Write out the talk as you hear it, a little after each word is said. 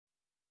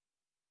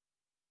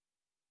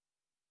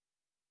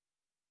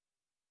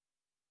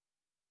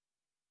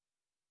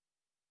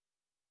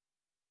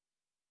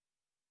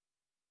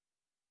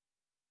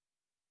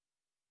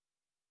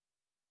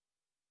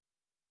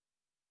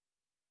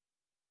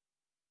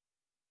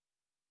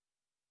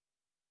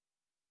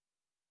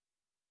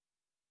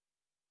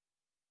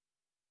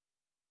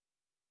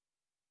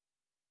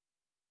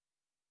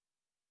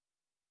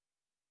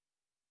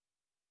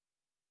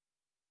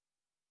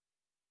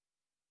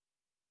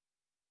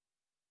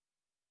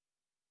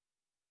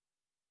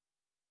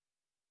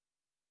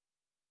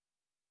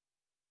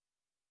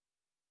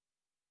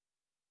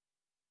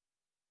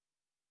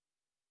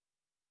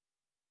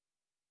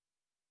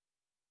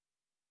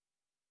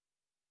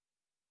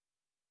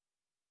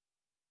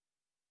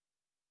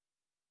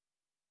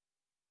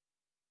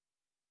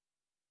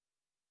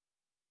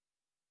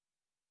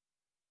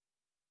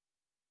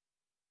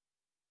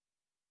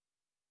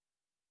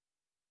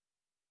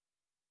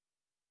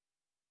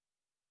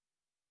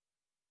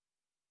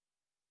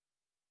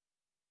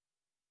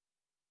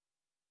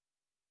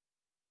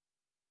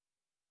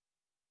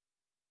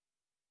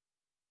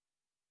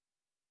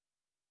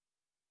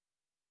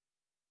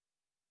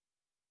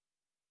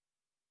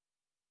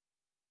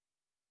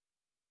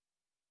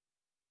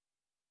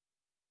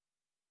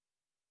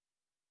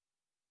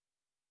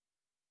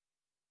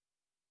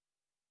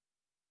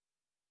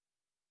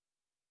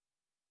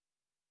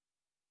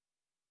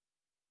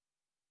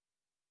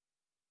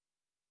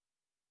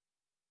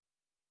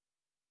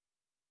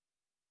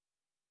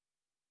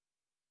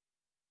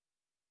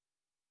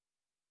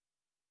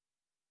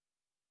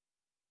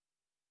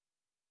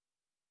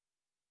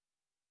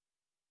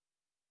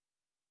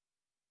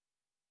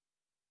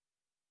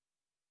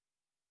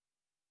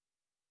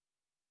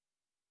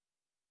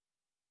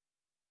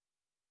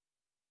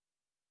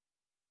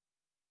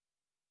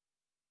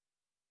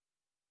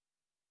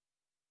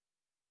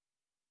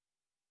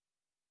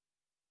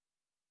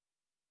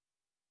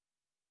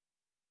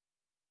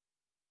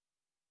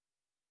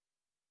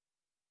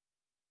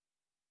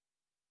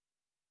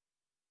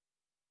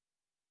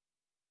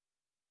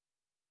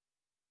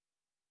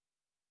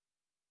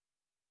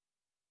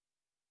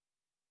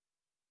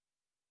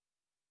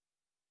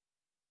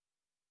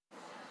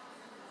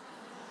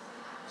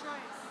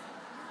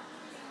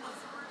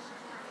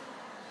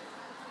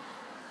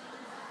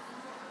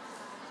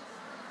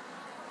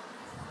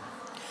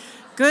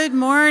Good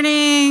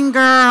morning,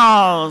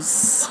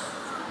 girls.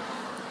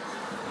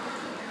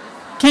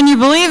 Can you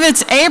believe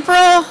it's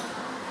April?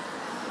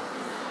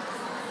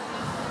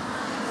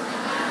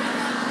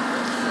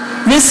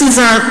 This is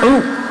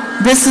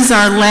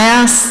our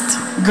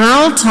last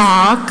girl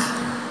talk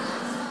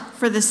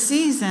for the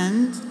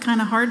season.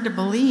 Kind of hard to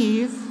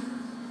believe,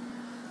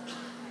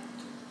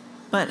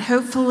 but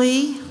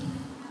hopefully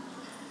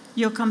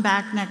you'll come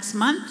back next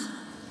month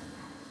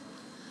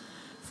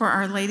for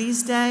our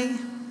Ladies' Day.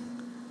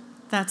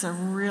 That's a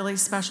really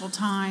special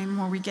time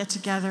where we get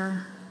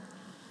together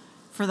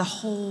for the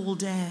whole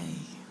day.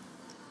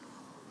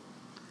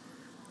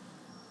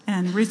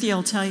 And Ruthie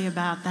will tell you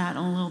about that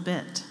in a little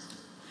bit.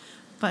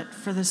 But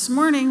for this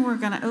morning, we're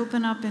going to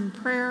open up in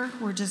prayer.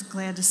 We're just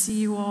glad to see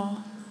you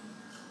all.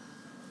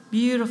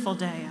 Beautiful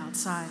day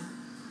outside.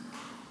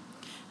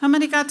 How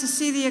many got to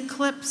see the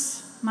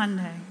eclipse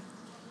Monday?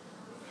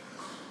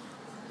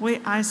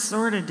 I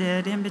sort of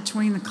did, in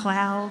between the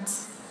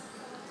clouds.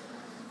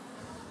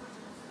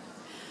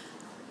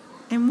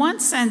 In one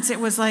sense, it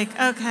was like,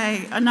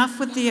 okay, enough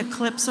with the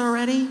eclipse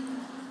already.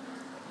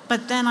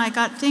 But then I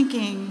got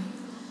thinking,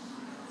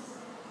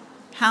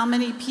 how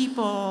many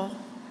people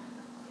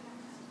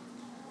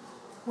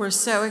were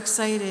so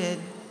excited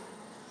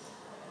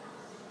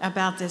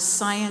about this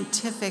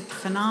scientific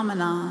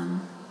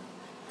phenomenon,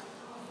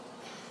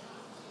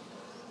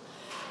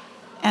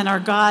 and our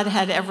God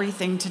had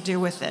everything to do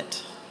with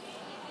it.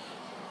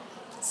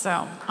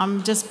 So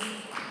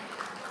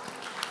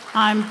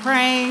I'm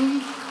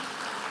praying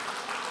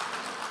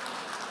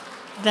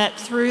that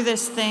through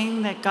this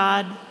thing that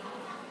God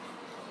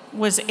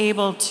was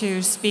able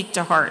to speak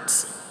to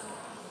hearts.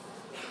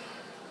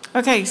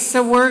 Okay,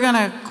 so we're going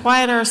to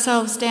quiet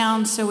ourselves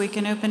down so we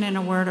can open in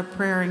a word of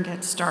prayer and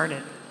get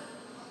started.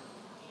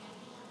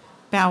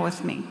 Bow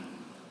with me.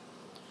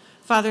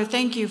 Father,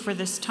 thank you for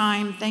this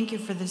time. Thank you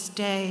for this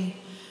day.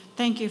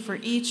 Thank you for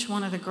each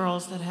one of the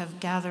girls that have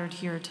gathered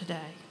here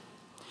today.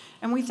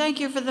 And we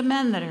thank you for the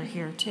men that are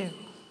here too,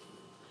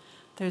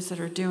 those that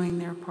are doing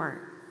their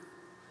part.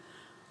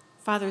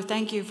 Father,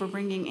 thank you for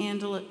bringing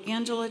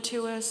Angela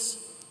to us.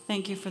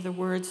 Thank you for the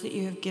words that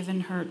you have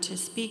given her to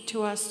speak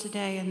to us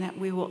today, and that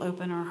we will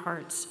open our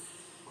hearts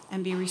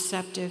and be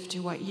receptive to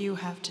what you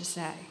have to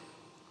say.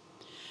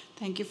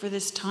 Thank you for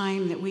this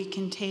time that we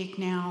can take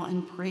now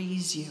and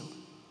praise you,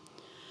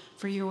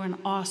 for you are an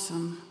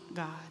awesome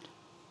God.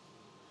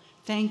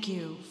 Thank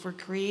you for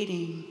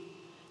creating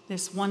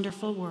this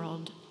wonderful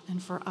world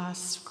and for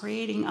us,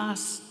 creating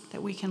us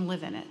that we can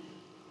live in it.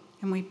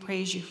 And we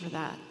praise you for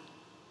that.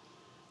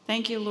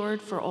 Thank you,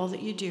 Lord, for all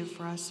that you do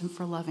for us and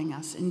for loving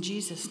us. In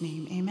Jesus'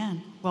 name,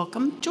 amen.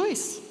 Welcome,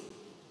 Joyce.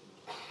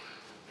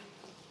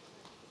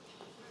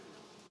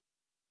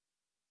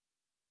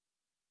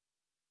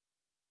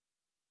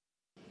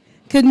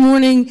 Good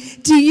morning.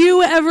 Do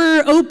you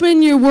ever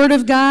open your Word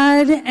of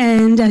God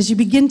and as you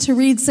begin to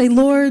read, say,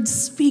 Lord,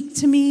 speak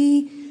to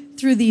me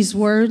through these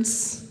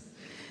words,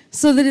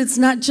 so that it's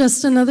not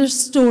just another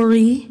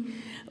story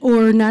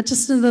or not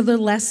just another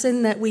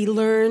lesson that we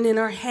learn in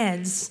our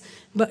heads,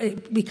 but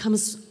it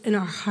becomes in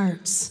our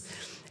hearts.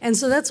 And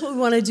so that's what we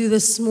want to do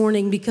this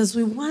morning, because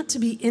we want to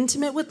be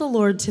intimate with the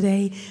Lord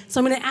today. So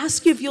I'm going to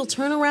ask you if you'll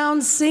turn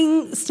around,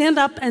 stand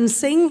up and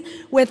sing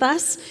with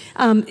us.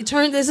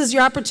 This is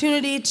your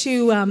opportunity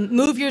to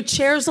move your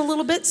chairs a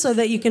little bit so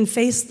that you can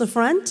face the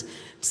front.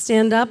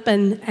 Stand up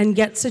and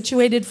get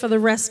situated for the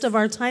rest of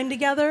our time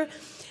together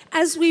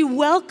as we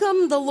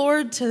welcome the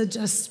Lord to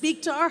just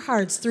speak to our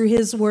hearts through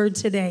his word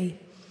today.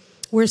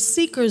 We're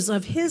seekers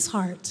of his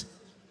heart.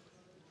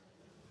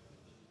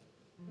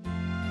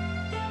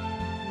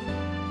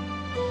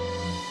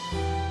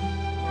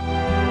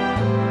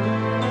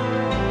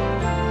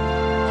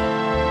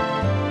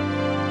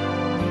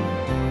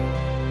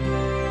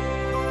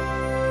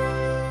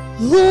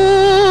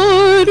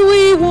 Lord,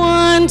 we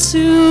want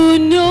to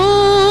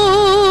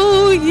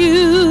know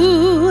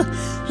you,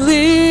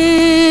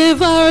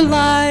 live our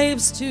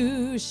lives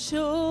to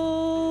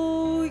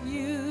show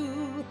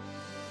you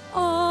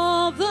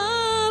all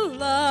the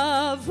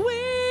love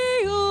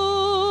we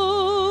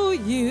owe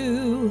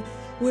you.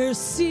 We're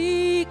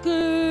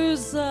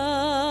seekers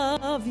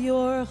of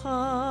your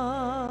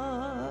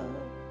heart.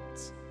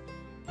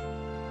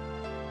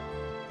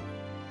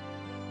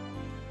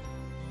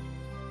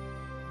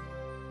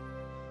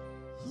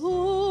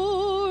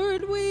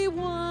 Lord, we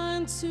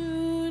want to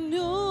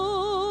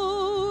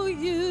know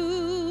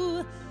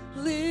you,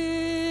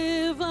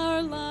 live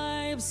our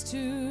lives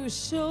to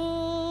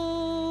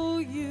show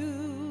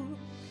you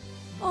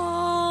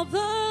all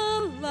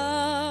the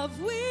love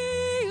we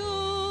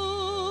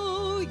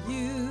owe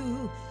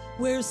you.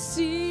 We're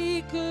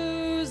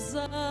seekers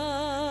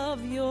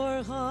of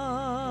your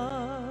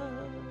heart.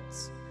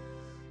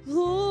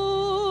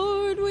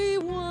 Lord, we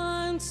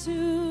want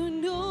to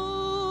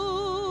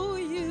know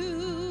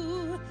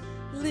you,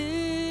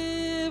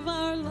 live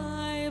our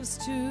lives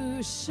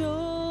to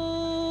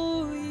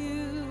show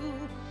you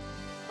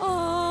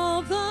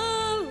all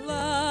the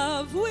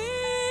love we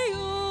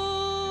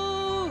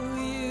owe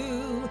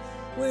you.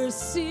 We're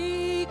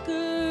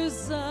seekers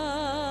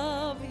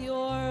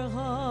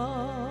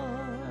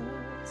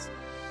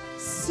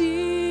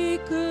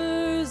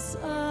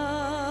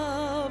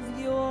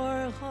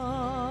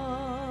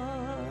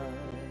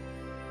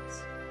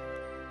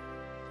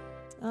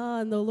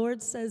on. The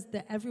Lord says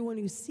that everyone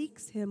who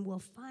seeks him will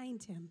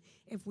find him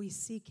if we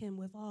seek him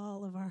with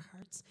all of our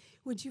hearts.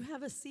 Would you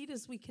have a seat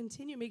as we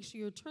continue? Make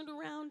sure you're turned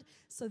around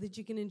so that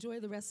you can enjoy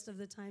the rest of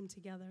the time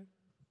together.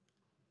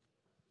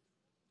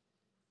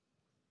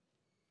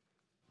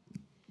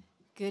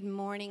 Good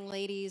morning,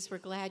 ladies. We're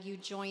glad you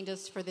joined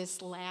us for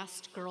this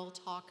last Girl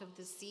Talk of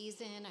the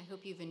season. I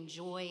hope you've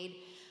enjoyed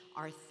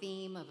our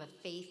theme of a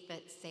faith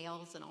that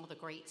sails and all the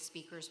great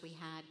speakers we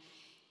had.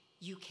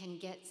 You can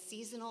get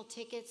seasonal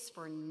tickets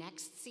for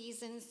next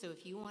season, so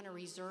if you want to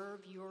reserve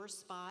your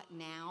spot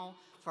now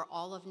for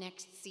all of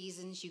next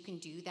seasons, you can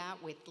do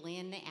that with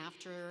Lynn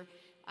after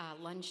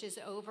lunch is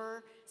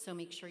over. So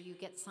make sure you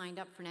get signed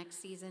up for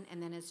next season.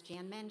 And then as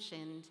Jan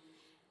mentioned,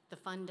 the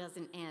fun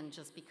doesn't end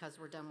just because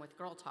we're done with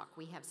Girl Talk.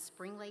 We have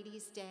Spring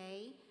Ladies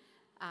Day,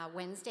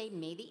 Wednesday,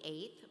 May the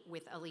 8th,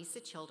 with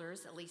Elisa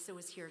Childers. Elisa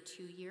was here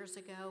 2 years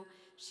ago.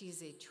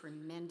 She's a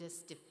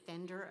tremendous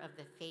defender of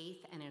the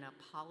faith and an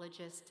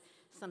apologist,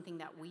 something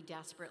that we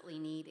desperately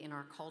need in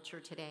our culture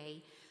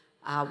today.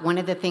 One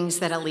of the things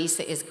that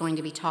Elisa is going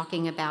to be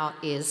talking about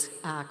is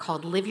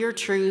called Live Your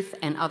Truth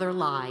and Other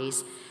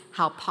Lies,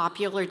 how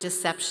popular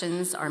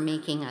deceptions are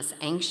making us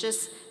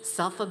anxious,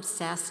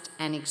 self-obsessed,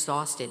 and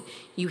exhausted.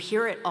 You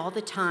hear it all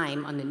the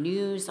time on the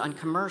news, on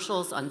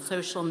commercials, on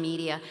social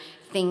media,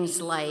 things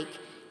like,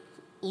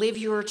 live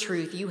your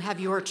truth, you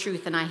have your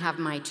truth and I have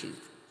my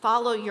truth.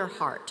 Follow your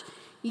heart.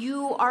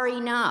 You are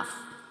enough.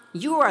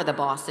 You are the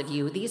boss of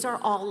you. These are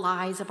all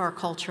lies of our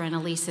culture, and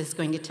Elisa is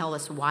going to tell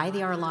us why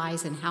they are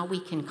lies and how we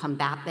can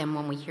combat them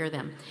when we hear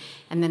them.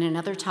 And then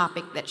another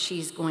topic that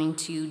she's going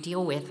to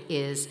deal with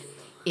is,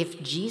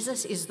 if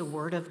Jesus is the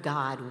Word of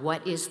God,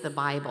 what is the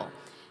Bible?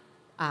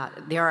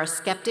 There are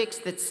skeptics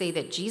that say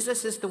that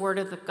Jesus is the Word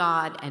of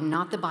God and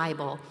not the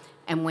Bible,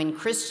 and when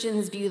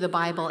Christians view the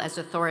Bible as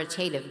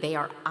authoritative, they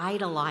are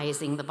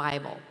idolizing the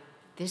Bible.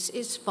 This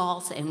is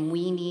false, and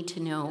we need to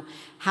know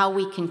how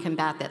we can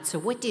combat that. So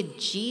what did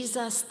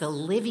Jesus, the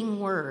living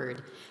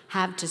Word,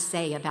 have to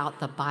say about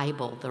the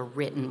Bible, the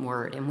written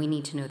Word? And we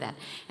need to know that.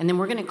 And then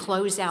we're going to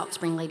close out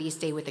Spring Ladies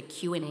Day with a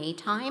Q&A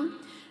time.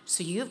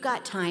 So you've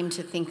got time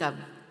to think of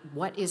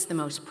what is the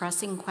most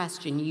pressing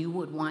question you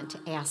would want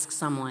to ask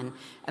someone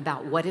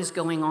about what is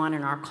going on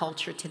in our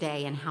culture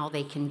today and how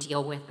they can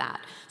deal with that.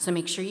 So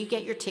make sure you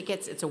get your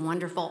tickets. It's a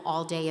wonderful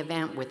all-day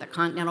event with a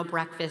continental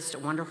breakfast, a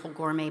wonderful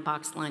gourmet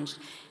box lunch,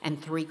 and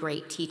 3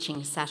 great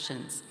teaching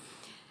sessions.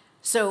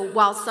 So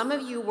while some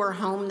of you were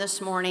home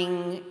this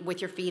morning with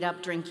your feet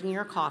up drinking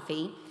your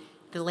coffee,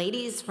 the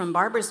ladies from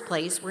Barbara's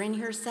Place were in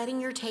here setting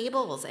your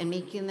tables and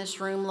making this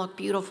room look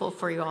beautiful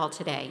for you all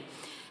today.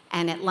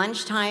 And at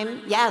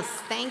lunchtime, yes,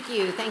 thank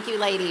you,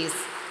 ladies.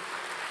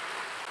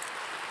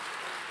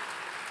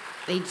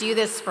 They do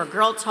this for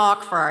Girl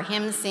Talk, for our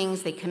hymn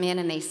sings. They come in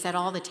and they set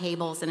all the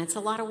tables, and it's a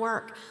lot of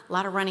work, a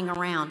lot of running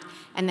around.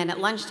 And then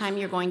at lunchtime,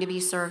 you're going to be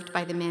served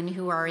by the men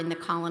who are in the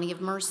Colony of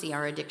Mercy,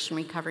 our addiction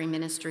recovery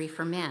ministry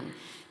for men.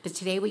 But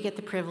today we get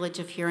the privilege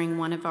of hearing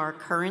one of our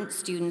current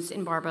students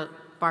in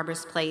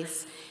Barbara's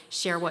Place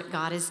share what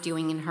God is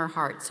doing in her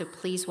heart. So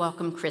please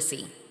welcome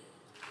Chrissy.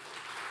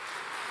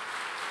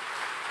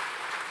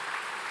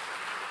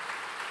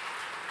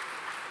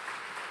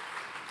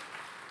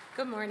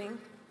 Good morning.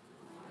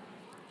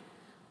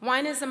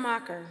 Wine is a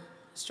mocker,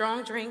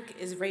 strong drink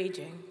is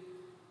raging,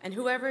 and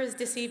whoever is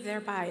deceived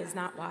thereby is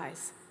not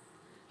wise.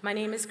 My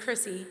name is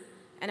Chrissy,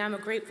 and I'm a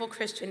grateful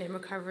Christian in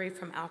recovery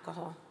from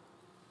alcohol.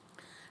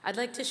 I'd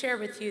like to share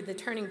with you the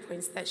turning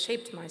points that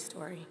shaped my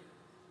story.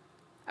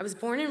 I was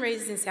born and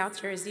raised in South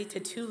Jersey to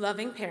 2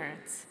 loving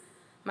parents.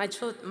 My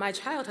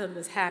childhood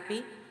was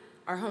happy.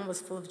 Our home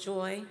was full of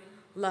joy,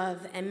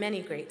 love, and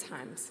many great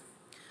times.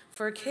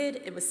 For a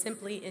kid, it was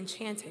simply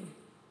enchanting.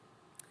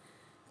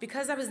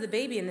 Because I was the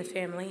baby in the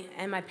family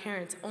and my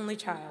parents' only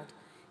child,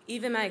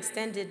 even my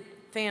extended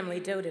family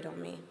doted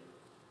on me.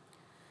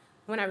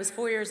 When I was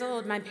 4 years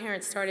old, my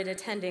parents started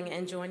attending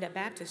and joined a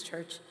Baptist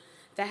church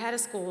that had a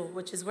school,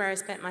 which is where I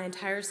spent my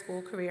entire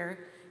school career,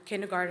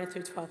 kindergarten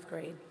through 12th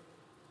grade.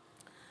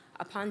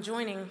 Upon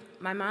joining,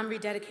 my mom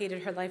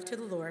rededicated her life to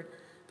the Lord,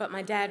 but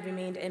my dad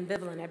remained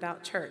ambivalent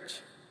about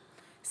church.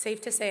 Safe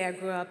to say I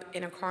grew up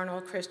in a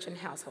carnal Christian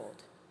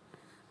household.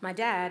 My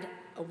dad,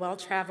 a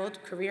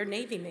well-traveled career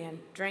Navy man,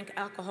 drank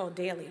alcohol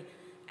daily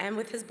and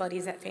with his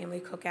buddies at family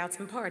cookouts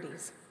and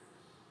parties.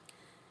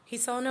 He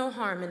saw no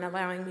harm in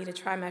allowing me to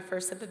try my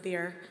first sip of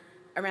beer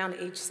around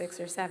age 6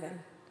 or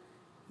 7.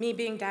 Me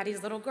being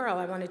Daddy's little girl,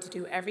 I wanted to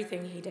do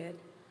everything he did.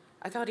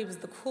 I thought he was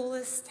the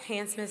coolest,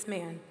 handsomest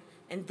man,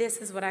 and this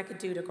is what I could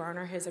do to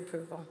garner his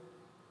approval.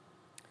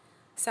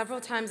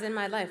 Several times in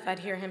my life, I'd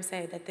hear him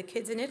say that the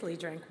kids in Italy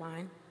drank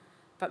wine,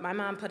 but my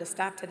mom put a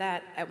stop to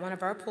that at one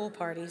of our pool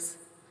parties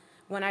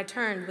when I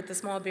turned with the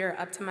small beer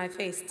up to my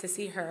face to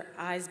see her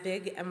eyes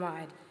big and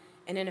wide,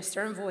 and in a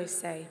stern voice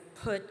say,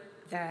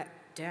 "Put that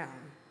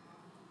down."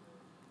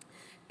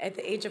 At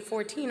the age of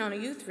 14 on a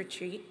youth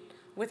retreat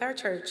with our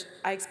church,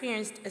 I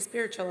experienced a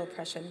spiritual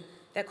oppression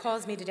that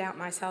caused me to doubt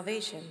my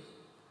salvation.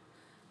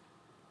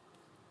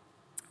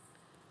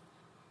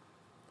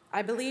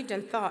 I believed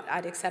and thought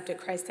I'd accepted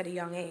Christ at a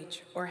young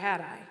age, or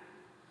had I?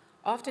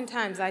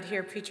 Oftentimes I'd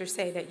hear preachers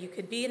say that you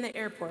could be in the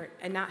airport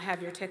and not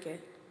have your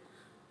ticket.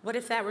 What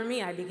if that were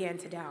me? I began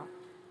to doubt.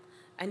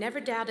 I never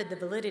doubted the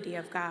validity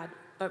of God,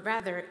 but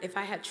rather if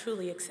I had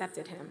truly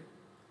accepted him.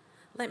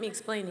 Let me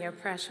explain the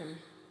oppression.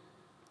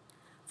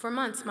 For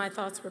months, my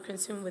thoughts were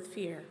consumed with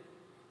fear.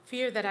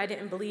 Fear that I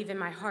didn't believe in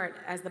my heart,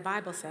 as the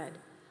Bible said,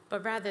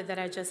 but rather that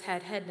I just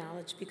had head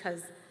knowledge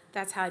because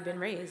that's how I'd been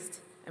raised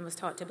and was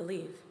taught to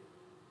believe.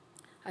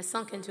 I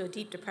sunk into a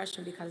deep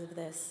depression because of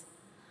this.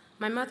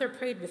 My mother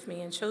prayed with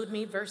me and showed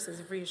me verses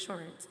of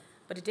reassurance,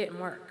 but it didn't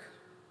work.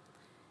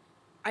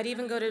 I'd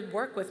even go to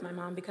work with my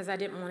mom because I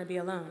didn't want to be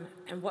alone,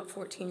 and what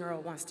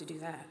 14-year-old wants to do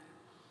that?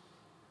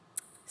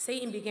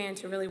 Satan began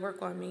to really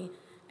work on me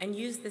and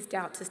used this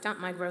doubt to stunt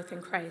my growth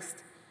in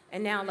Christ,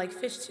 and now, like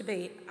fish to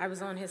bait, I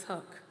was on his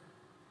hook.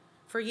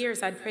 For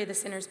years, I'd pray the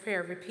sinner's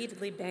prayer,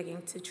 repeatedly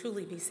begging to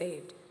truly be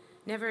saved,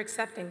 never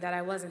accepting that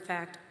I was, in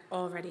fact,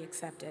 already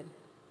accepted.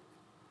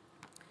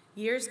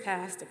 Years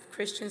passed of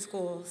Christian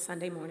school,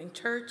 Sunday morning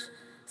church,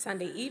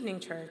 Sunday evening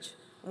church,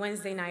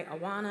 Wednesday night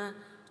Awana,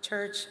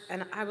 church,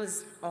 and I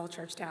was all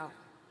churched out.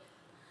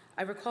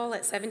 I recall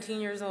at 17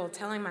 years old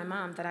telling my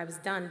mom that I was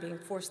done being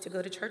forced to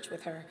go to church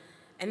with her,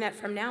 and that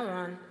from now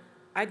on,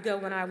 I'd go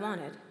when I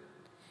wanted.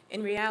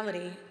 In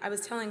reality, I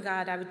was telling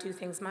God I would do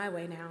things my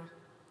way now.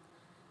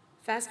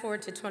 Fast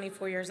forward to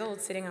 24 years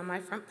old, sitting on my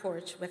front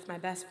porch with my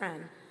best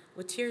friend,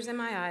 with tears in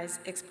my eyes,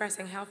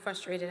 expressing how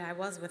frustrated I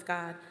was with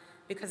God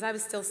because I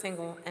was still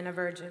single and a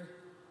virgin.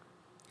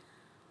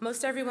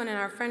 Most everyone in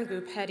our friend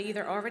group had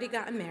either already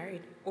gotten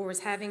married or was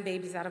having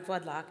babies out of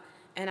wedlock,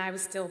 and I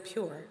was still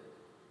pure,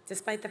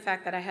 despite the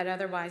fact that I had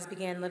otherwise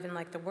began living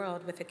like the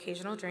world with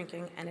occasional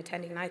drinking and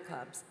attending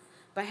nightclubs,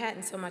 but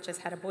hadn't so much as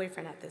had a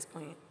boyfriend at this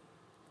point.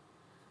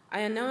 I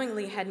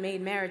unknowingly had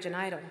made marriage an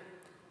idol.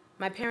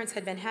 My parents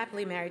had been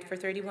happily married for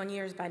 31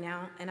 years by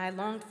now, and I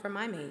longed for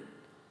my mate.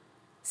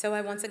 So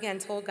I once again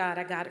told God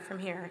I got it from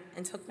here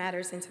and took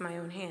matters into my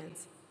own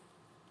hands.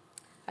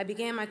 I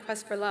began my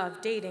quest for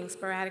love, dating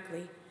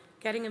sporadically,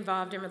 getting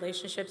involved in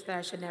relationships that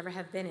I should never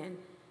have been in,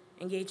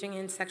 engaging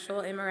in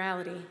sexual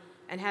immorality,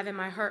 and having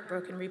my heart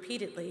broken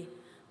repeatedly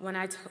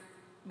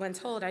when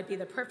told I'd be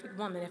the perfect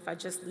woman if I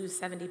just lose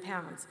 70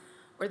 pounds,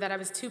 or that I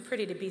was too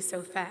pretty to be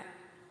so fat.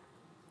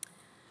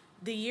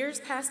 The years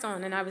passed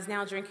on, and I was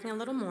now drinking a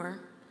little more,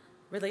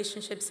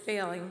 relationships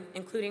failing,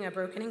 including a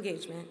broken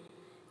engagement,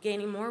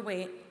 gaining more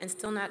weight, and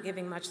still not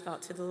giving much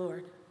thought to the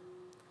Lord.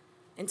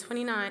 In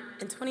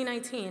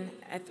 2019,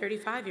 at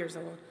 35 years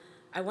old,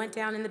 I went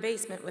down in the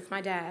basement with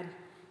my dad.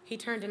 He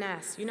turned and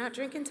asked, "You not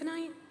drinking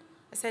tonight?"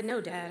 I said,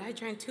 "No, Dad, I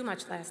drank too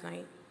much last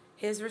night."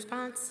 His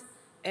response,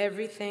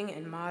 "Everything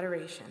in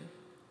moderation."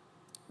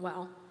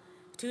 Well,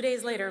 2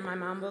 days later, my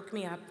mom woke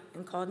me up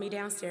and called me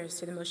downstairs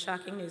to the most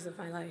shocking news of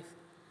my life.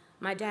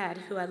 My dad,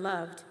 who I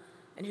loved,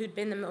 and who'd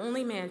been the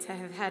only man to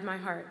have had my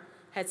heart,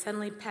 had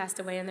suddenly passed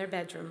away in their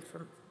bedroom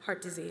from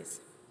heart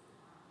disease.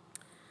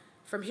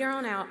 From here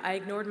on out, I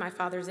ignored my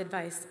father's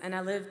advice, and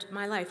I lived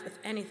my life with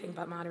anything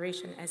but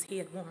moderation, as he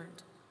had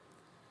warned.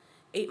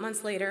 8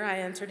 months later, I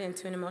entered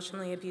into an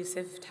emotionally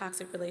abusive,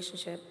 toxic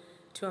relationship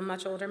to a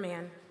much older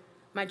man.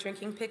 My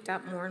drinking picked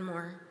up more and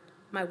more.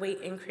 My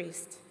weight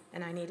increased,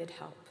 and I needed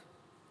help.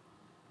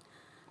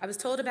 I was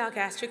told about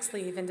gastric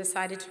sleeve and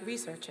decided to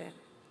research it.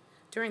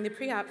 During the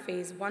pre-op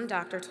phase, one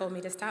doctor told me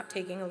to stop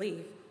taking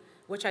Aleve,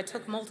 which I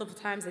took multiple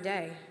times a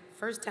day,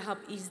 first to help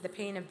ease the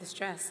pain of the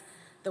stress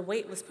the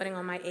weight was putting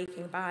on my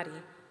aching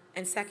body,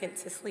 and second,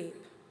 to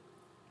sleep.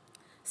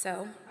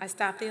 So I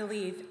stopped the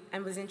Aleve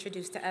and was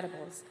introduced to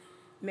edibles,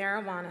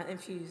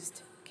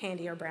 marijuana-infused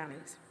candy or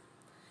brownies.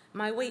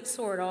 My weight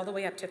soared all the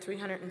way up to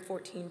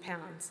 314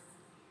 pounds.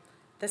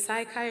 The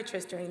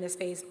psychiatrist during this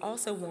phase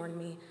also warned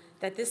me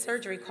that this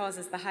surgery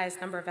causes the highest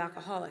number of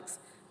alcoholics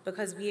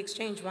because we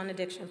exchange one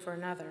addiction for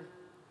another.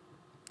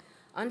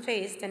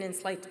 Unfazed and in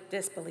slight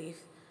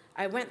disbelief,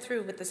 I went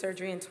through with the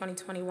surgery in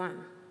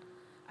 2021.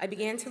 I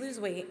began to lose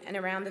weight, and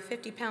around the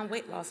 50-pound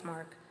weight loss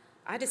mark,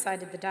 I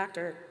decided the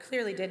doctor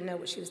clearly didn't know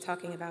what she was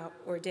talking about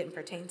or it didn't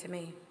pertain to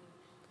me.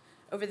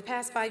 Over the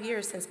past 5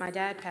 years since my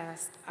dad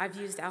passed, I've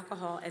used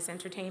alcohol as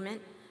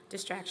entertainment,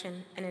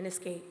 distraction, and an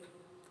escape.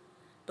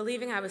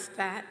 Believing I was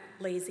fat,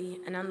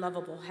 lazy, and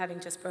unlovable, having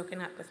just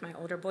broken up with my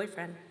older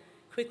boyfriend,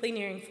 quickly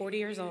nearing 40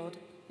 years old,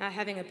 not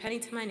having a penny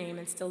to my name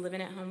and still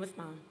living at home with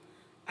Mom,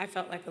 I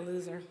felt like a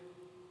loser.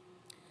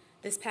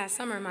 This past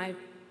summer, my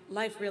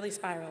life really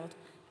spiraled,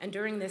 and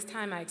during this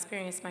time, I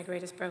experienced my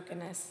greatest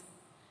brokenness,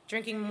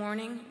 drinking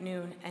morning,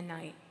 noon, and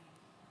night.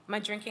 My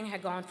drinking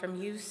had gone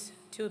from use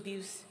to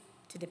abuse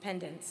to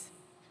dependence.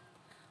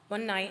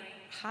 One night,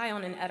 high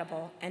on an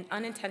edible and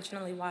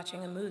unintentionally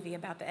watching a movie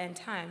about the end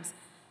times,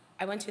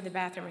 I went to the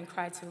bathroom and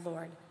cried to the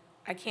Lord,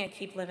 "I can't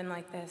keep living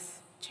like this.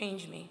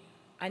 Change me.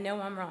 I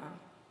know I'm wrong."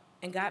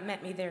 And God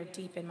met me there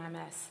deep in my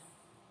mess.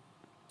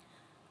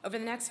 Over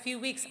the next few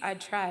weeks, I'd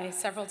try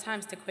several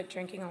times to quit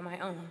drinking on my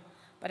own,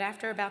 but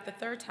after about the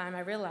third time, I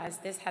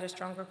realized this had a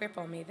stronger grip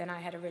on me than I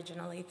had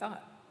originally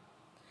thought.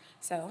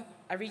 So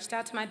I reached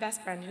out to my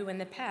best friend who in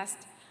the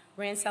past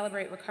ran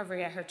Celebrate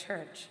Recovery at her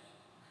church.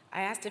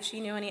 I asked if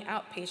she knew any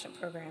outpatient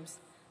programs,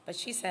 but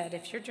she said,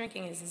 if your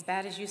drinking is as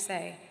bad as you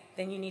say,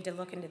 then you need to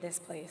look into this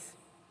place.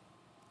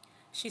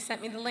 She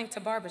sent me the link to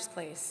Barbara's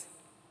Place.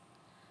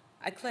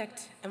 I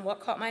clicked, and what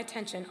caught my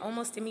attention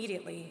almost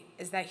immediately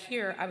is that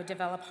here I would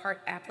develop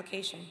heart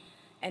application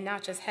and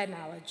not just head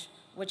knowledge,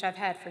 which I've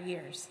had for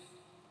years.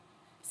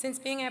 Since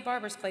being at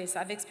Barbara's Place,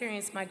 I've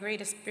experienced my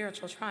greatest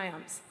spiritual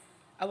triumphs.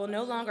 I will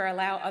no longer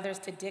allow others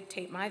to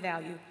dictate my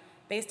value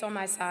based on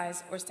my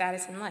size or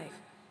status in life,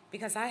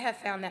 because I have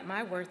found that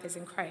my worth is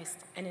in Christ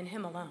and in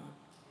Him alone.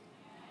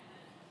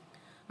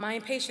 My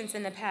impatience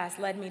in the past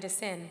led me to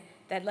sin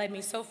that led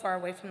me so far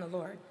away from the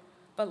Lord.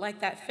 But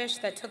like that fish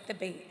that took the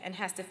bait and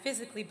has to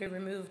physically be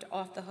removed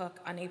off the hook,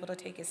 unable to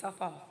take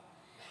itself off,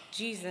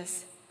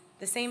 Jesus,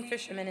 the same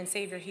fisherman and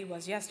Savior He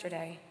was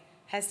yesterday,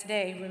 has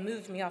today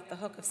removed me off the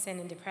hook of sin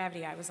and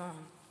depravity I was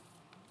on.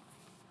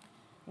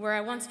 Where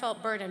I once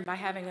felt burdened by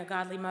having a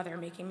godly mother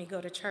making me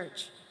go to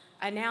church,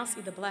 I now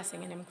see the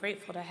blessing and am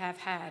grateful to have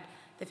had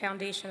the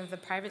foundation of the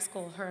private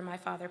school her and my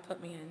father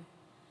put me in.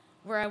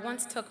 Where I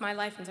once took my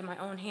life into my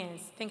own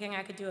hands, thinking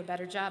I could do a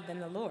better job than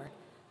the Lord,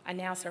 I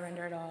now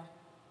surrender it all.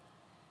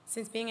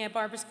 Since being at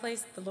Barbara's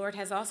Place, the Lord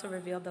has also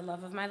revealed the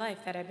love of my life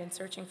that I've been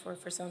searching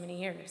for so many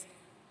years.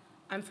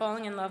 I'm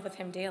falling in love with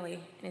Him daily,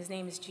 and His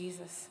name is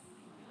Jesus.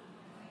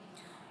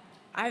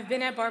 I've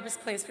been at Barbara's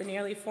Place for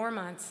nearly 4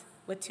 months,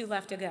 with 2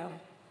 left to go,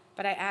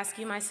 but I ask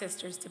you, my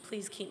sisters, to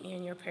please keep me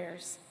in your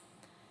prayers.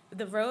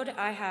 The road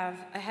I have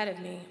ahead of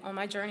me on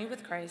my journey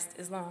with Christ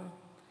is long,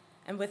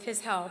 and with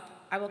His help,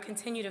 I will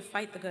continue to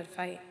fight the good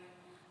fight.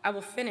 I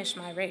will finish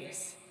my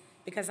race,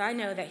 because I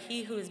know that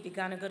He who has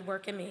begun a good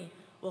work in me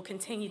will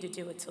continue to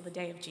do it till the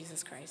day of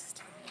Jesus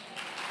Christ.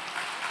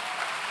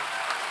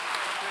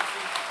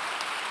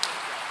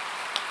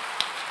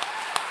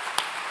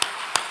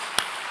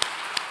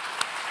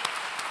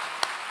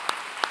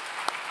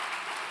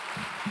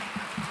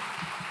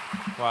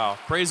 Wow,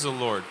 praise the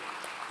Lord.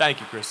 Thank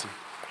you, Chrissy.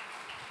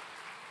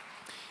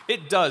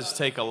 It does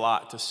take a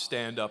lot to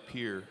stand up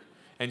here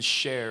and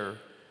share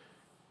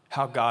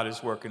how God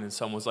is working in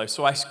someone's life.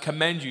 So I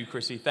commend you,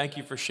 Chrissy. Thank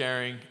you for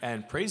sharing,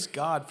 and praise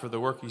God for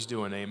the work He's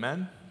doing.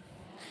 Amen.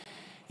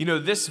 You know,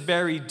 this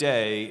very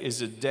day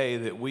is a day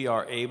that we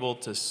are able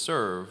to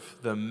serve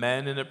the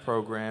men in the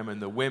program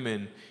and the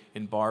women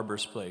in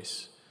Barbara's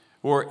Place.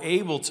 We're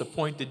able to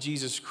point to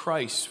Jesus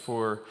Christ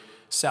for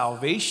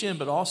salvation,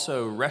 but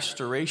also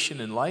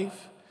restoration in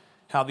life.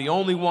 How the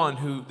only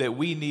one that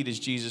we need is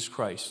Jesus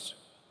Christ.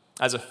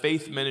 As a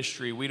faith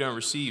ministry, we don't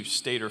receive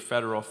state or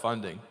federal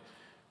funding.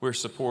 We're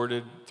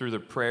supported through the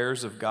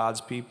prayers of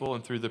God's people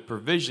and through the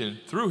provision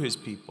through His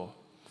people.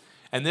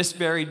 And this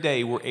very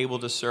day, we're able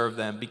to serve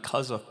them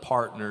because of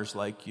partners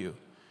like you.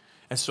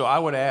 And so I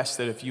would ask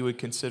that if you would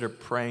consider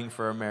praying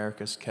for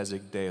America's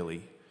Keswick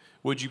daily,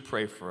 would you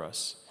pray for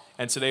us?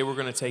 And today we're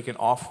going to take an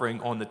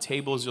offering on the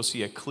tables. You'll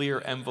see a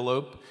clear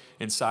envelope.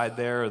 Inside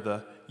there are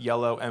the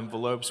yellow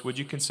envelopes. Would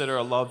you consider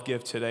a love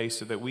gift today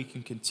so that we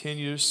can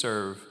continue to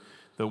serve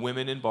the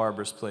women in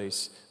Barbara's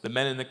Place, the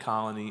men in the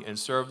colony, and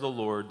serve the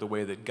Lord the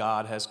way that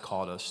God has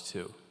called us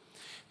to?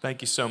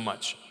 Thank you so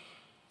much.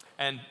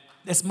 And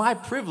it's my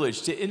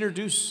privilege to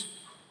introduce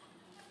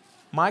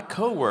my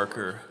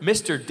coworker,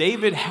 Mr.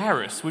 David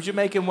Harris. Would you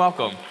make him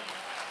welcome?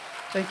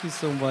 Thank you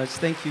so much.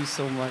 Thank you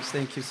so much.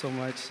 Thank you so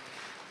much.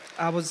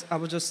 I was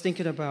just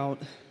thinking about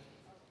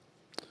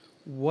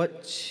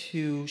what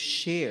to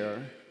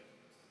share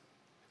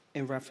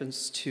in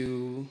reference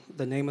to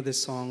the name of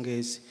this song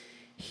is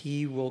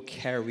He Will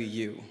Carry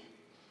You.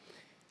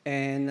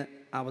 And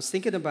I was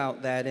thinking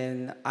about that,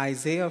 in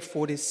Isaiah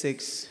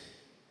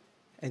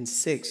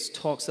 46:6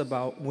 talks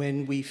about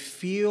when we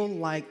feel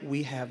like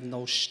we have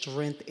no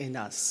strength in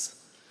us,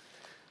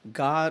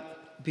 God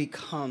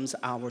becomes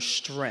our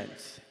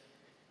strength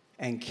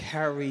and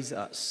carries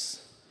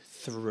us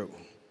through.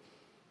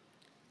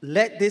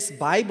 Let this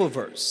Bible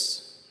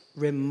verse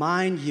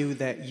remind you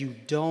that you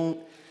don't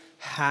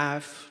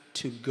have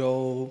to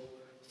go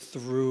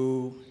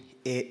through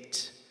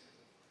it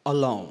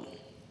alone.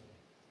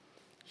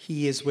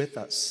 He is with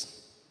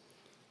us.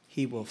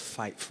 He will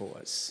fight for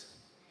us.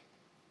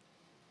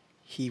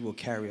 He will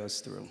carry us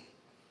through.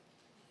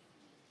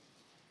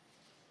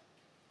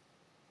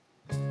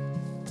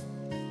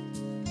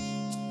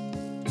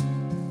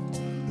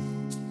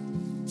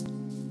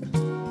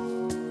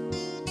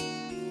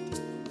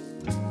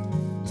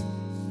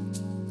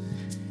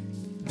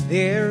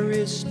 There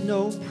is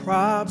no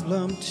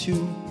problem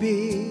too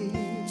big,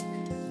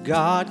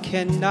 God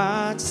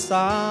cannot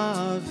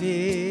solve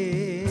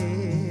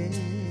it.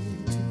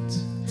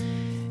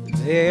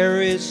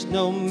 There is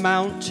no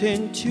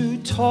mountain too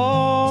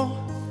tall,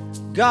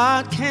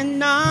 God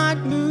cannot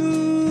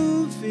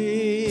move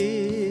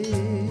it.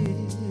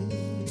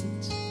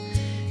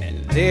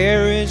 And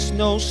there is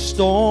no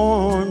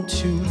storm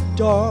too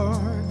dark,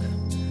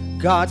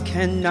 God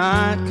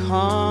cannot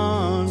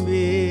calm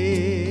it.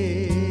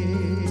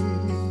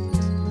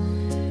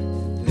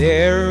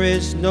 There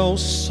is no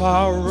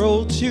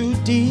sorrow too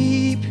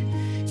deep,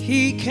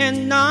 he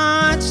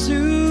cannot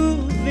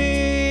soothe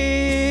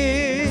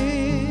it.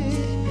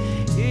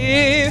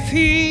 If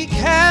he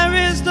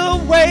carries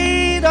the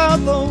weight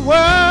of the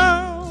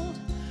world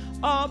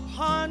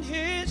upon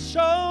his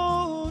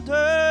shoulders,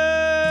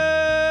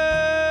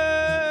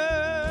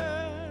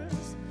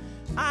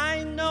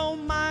 I know,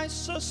 my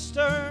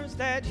sisters,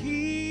 that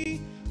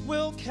he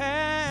will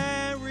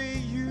carry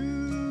you.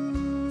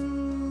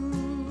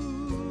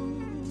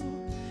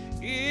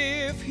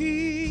 If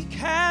he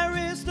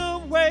carries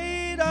the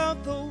weight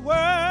of the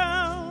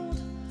world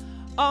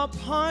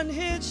upon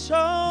his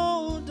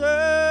shoulders,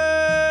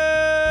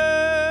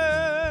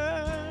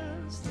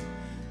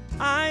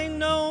 I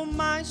know,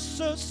 my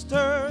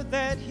sister,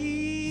 that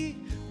he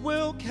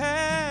will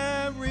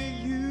carry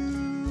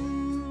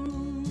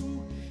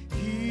you.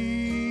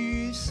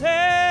 He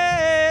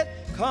said,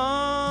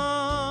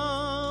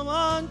 come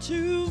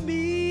unto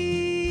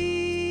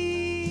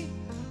me,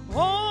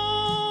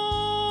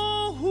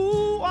 all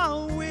who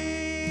are weary,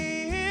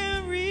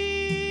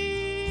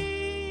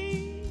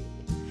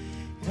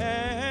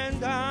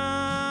 and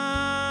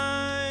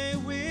I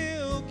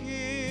will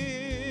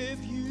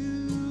give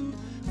you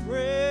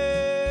rest.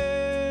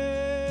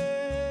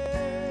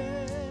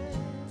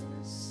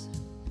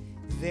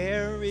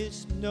 There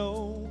is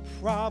no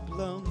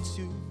problem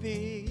too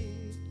big,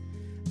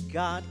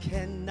 God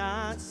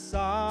cannot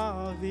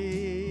solve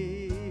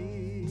it.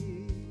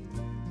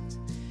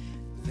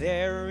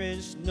 There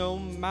is no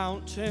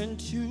mountain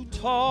too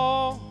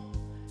tall,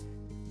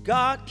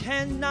 God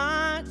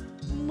cannot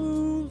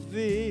move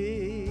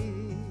it.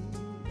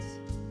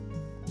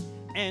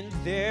 And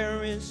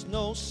there is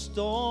no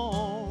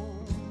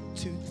storm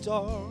too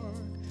dark,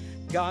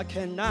 God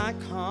cannot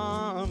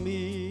calm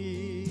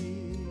it.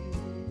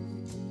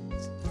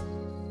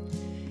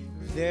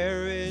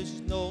 There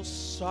is no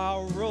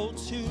sorrow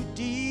too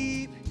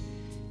deep,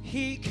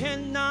 he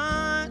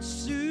cannot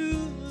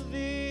soothe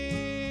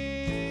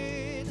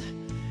it.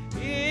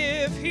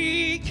 If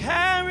he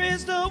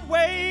carries the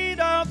weight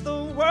of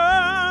the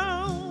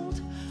world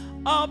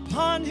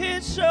upon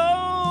his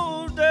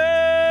shoulders,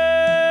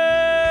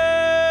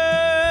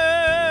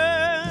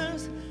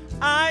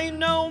 I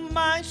know,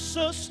 my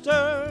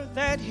sister,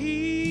 that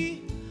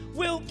he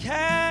will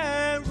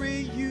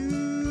carry you.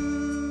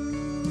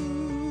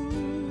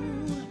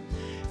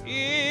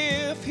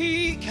 If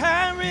he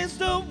carries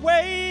the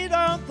weight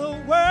of the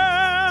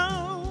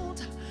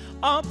world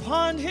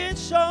upon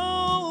his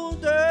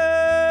shoulders,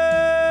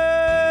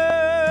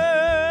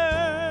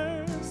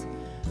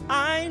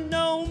 I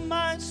know,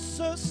 my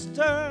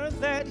sister,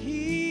 that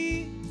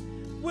he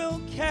will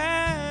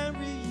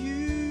carry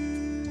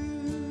you.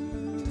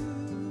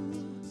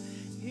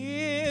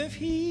 If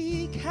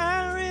he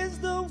carries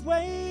the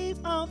weight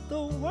of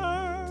the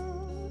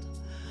world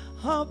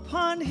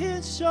upon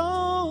his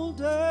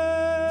shoulders,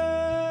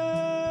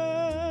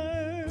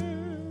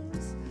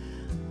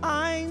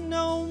 I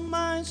know,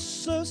 my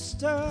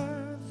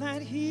sister,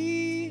 that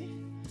he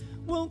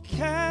will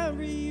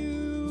carry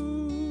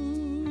you.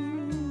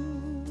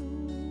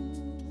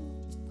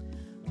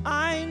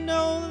 I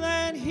know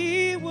that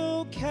he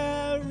will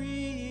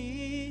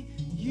carry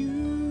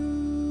you.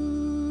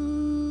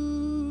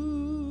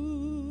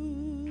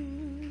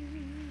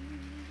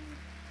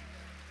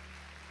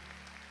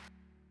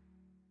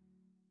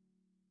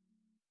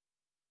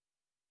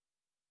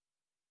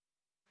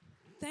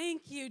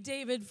 Thank you,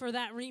 David, for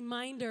that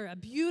reminder, a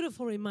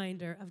beautiful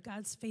reminder of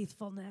God's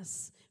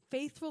faithfulness.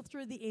 Faithful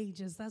through the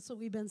ages. That's what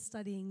we've been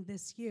studying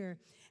this year.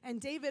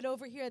 And David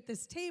over here at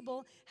this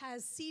table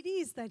has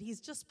CDs that he's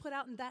just put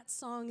out, and that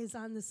song is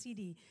on the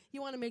CD.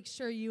 You want to make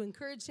sure you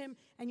encourage him,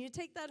 and you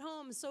take that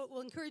home so it will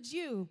encourage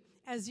you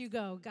as you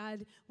go.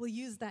 God will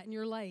use that in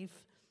your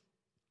life.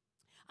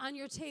 On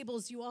your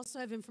tables, you also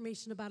have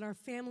information about our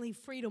Family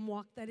Freedom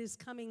Walk that is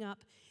coming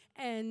up.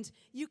 And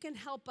you can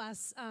help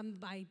us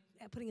by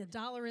putting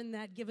 $1 in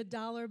that Give a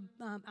Dollar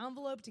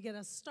envelope to get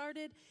us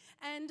started.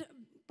 And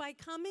by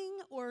coming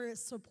or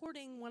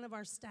supporting one of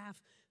our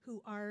staff who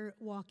are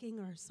walking,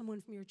 or someone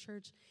from your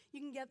church,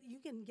 you can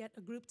get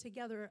a group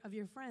together of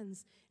your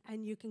friends,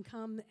 and you can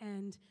come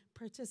and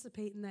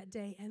participate in that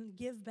day and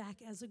give back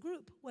as a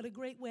group. What a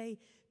great way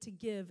to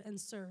give and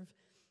serve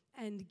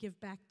and give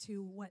back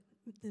to what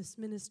this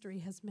ministry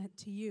has meant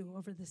to you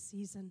over this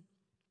season.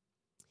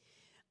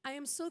 I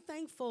am so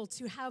thankful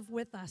to have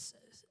with us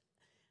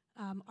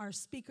our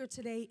speaker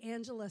today,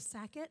 Angela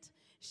Sackett.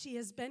 She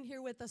has been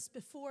here with us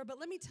before, but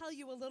let me tell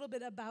you a little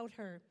bit about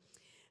her.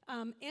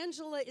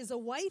 Angela is a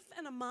wife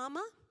and a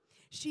mama.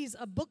 She's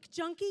a book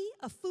junkie,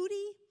 a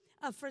foodie,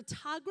 a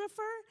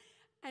photographer,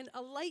 and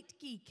a light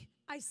geek.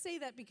 I say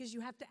that because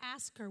you have to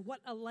ask her what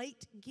a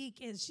light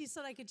geek is. She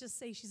said I could just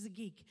say she's a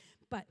geek,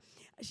 but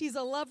she's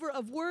a lover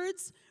of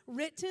words,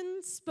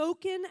 written,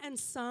 spoken, and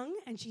sung,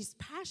 and she's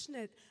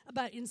passionate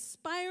about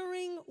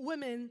inspiring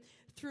women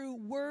through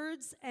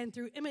words and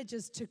through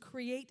images to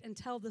create and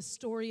tell the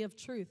story of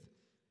truth.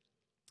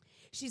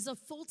 She's a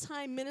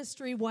full-time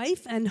ministry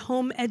wife and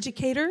home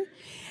educator,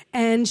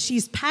 and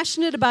she's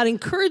passionate about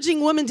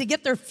encouraging women to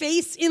get their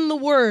face in the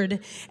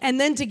Word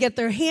and then to get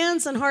their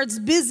hands and hearts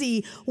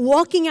busy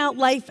walking out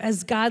life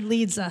as God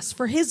leads us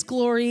for His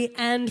glory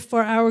and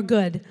for our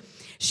good.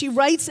 She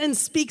writes and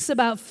speaks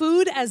about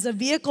food as a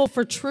vehicle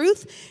for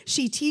truth.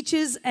 She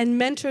teaches and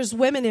mentors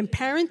women in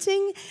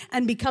parenting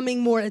and becoming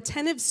more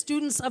attentive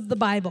students of the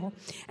Bible.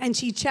 And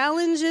she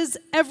challenges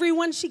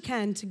everyone she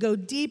can to go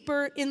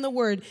deeper in the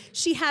Word.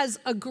 She has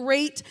a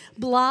great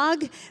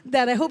blog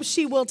that I hope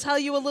she will tell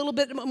you a little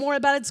bit more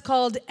about. It's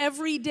called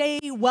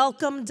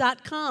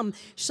everydaywelcome.com.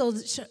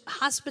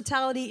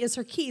 Hospitality is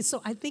her key.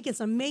 So I think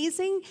it's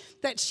amazing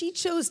that she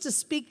chose to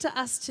speak to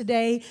us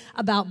today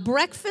about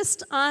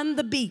breakfast on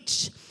the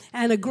beach.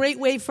 And a great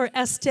way for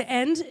us to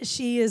end,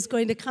 she is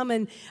going to come,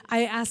 and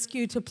I ask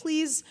you to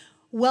please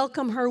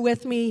welcome her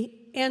with me.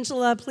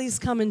 Angela, please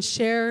come and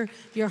share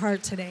your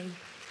heart today.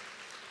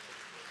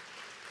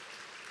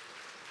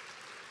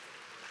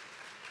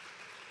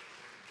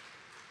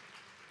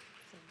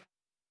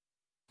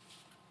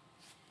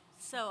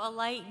 So a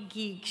light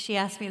geek, she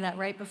asked me that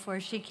right before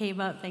she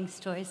came up. Thanks,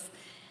 Joyce.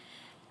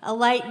 A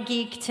light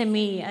geek to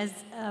me, as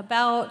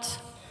about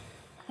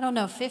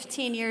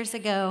 15 years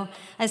ago,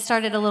 I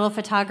started a little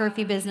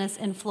photography business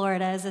in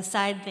Florida as a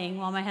side thing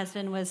while my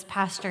husband was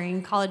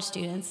pastoring college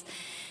students.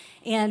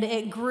 And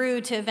it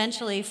grew to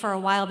eventually, for a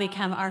while,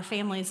 become our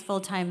family's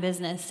full-time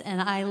business.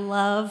 And I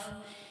love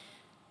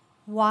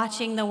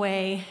watching the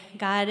way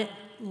God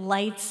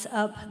lights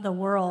up the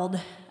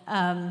world.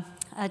 I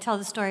tell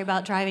the story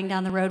about driving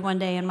down the road one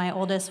day, and my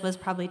oldest was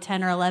probably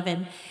 10 or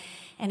 11.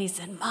 And he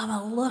said,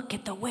 "Mama, look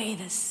at the way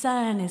the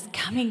sun is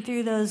coming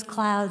through those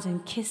clouds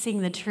and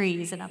kissing the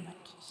trees." And I'm like,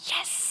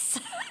 yes!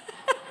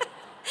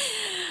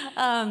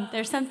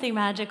 There's something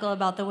magical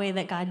about the way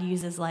that God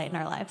uses light in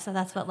our life. So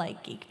that's what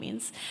Light Geek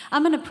means.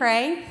 I'm going to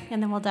pray,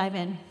 and then we'll dive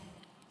in.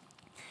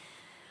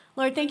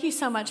 Lord, thank you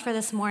so much for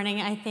this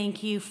morning. I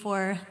thank you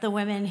for the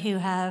women who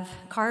have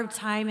carved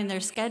time in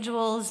their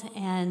schedules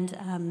and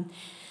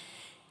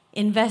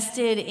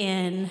invested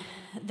in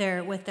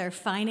with their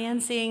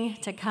financing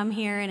to come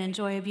here and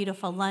enjoy a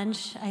beautiful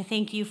lunch. I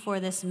thank you for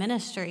this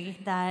ministry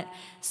that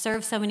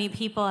serves so many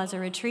people as a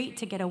retreat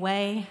to get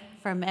away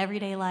from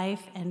everyday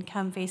life and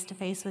come face to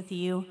face with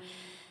you,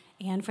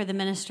 and for the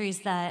ministries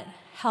that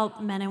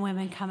help men and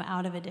women come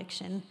out of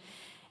addiction.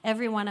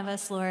 Every one of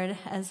us, Lord,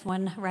 as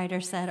one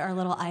writer said, are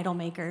little idol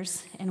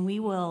makers, and we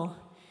will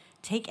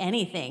take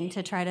anything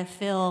to try to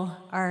fill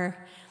our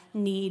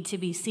need to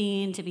be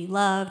seen, to be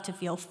loved, to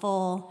feel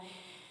full.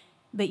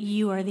 But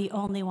you are the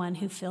only one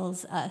who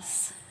fills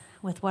us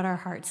with what our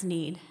hearts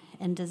need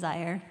and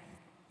desire.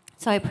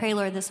 So I pray,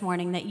 Lord, this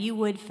morning that you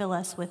would fill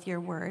us with your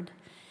word,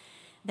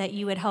 that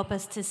you would help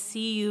us to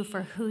see you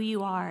for who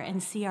you are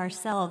and see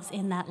ourselves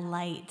in that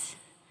light.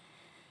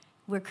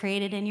 We're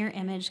created in your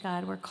image,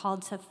 God. We're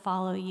called to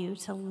follow you,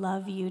 to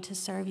love you, to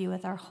serve you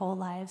with our whole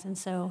lives. And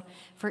so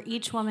for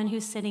each woman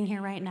who's sitting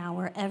here right now,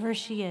 wherever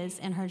she is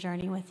in her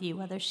journey with you,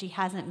 whether she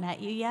hasn't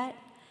met you yet,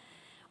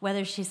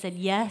 whether she said,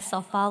 yes,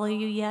 I'll follow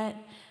you yet,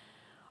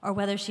 or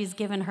whether she's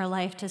given her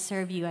life to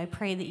serve you, I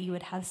pray that you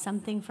would have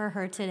something for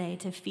her today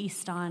to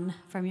feast on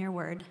from your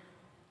word.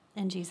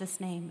 In Jesus'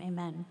 name,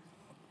 amen.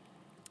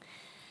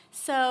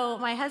 So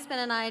my husband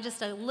and I,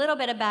 just a little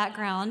bit of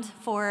background.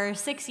 For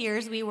 6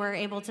 years, we were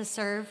able to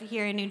serve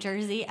here in New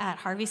Jersey at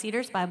Harvey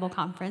Cedars Bible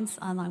Conference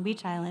on Long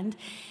Beach Island.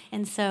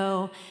 And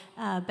so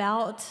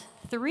about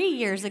 3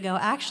 years ago,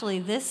 actually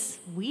this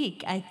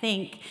week, I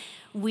think,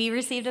 we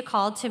received a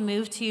call to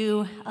move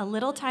to a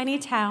little tiny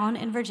town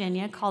in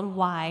Virginia called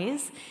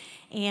Wise.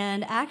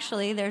 And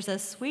actually, there's a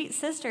sweet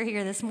sister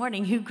here this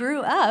morning who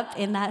grew up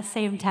in that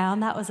same town.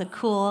 That was a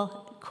cool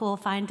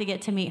find to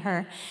get to meet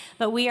her.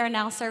 But we are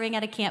now serving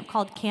at a camp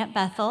called Camp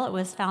Bethel. It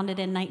was founded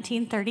in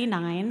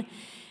 1939.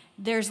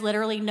 There's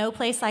literally no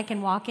place I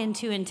can walk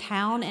into in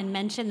town and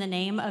mention the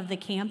name of the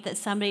camp that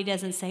somebody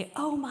doesn't say,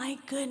 "Oh my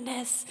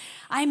goodness,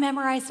 I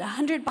memorized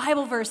 100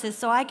 Bible verses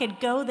so I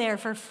could go there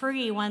for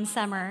free one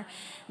summer.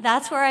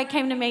 That's where I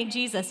came to meet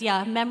Jesus."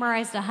 Yeah,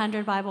 memorized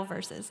 100 Bible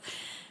verses.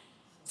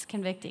 It's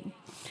convicting.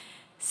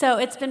 So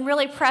it's been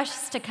really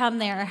precious to come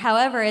there.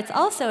 However, it's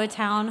also a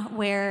town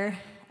where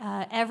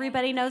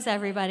everybody knows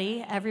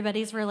everybody.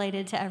 Everybody's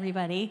related to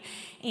everybody.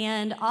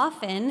 And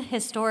often,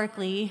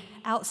 historically,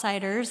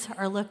 outsiders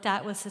are looked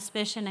at with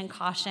suspicion and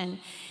caution.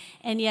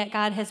 And yet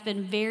God has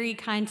been very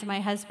kind to my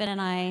husband and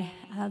I.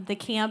 The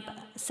camp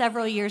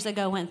several years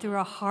ago went through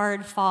a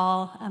hard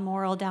fall, a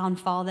moral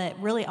downfall that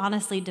really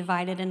honestly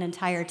divided an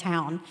entire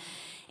town.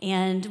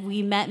 And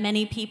we met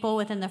many people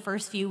within the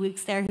first few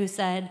weeks there who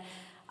said,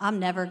 "I'm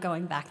never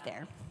going back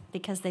there,"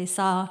 because they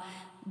saw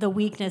the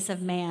weakness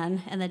of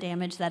man and the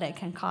damage that it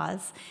can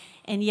cause.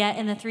 And yet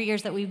in the 3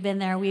 years that we've been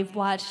there, we've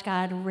watched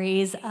God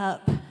raise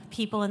up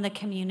people in the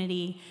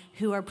community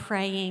who are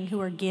praying, who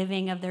are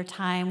giving of their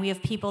time. We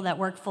have people that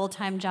work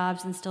full-time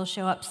jobs and still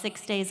show up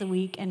 6 days a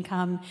week and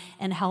come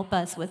and help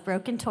us with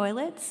broken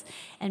toilets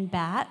and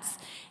bats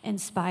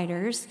and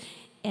spiders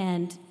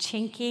and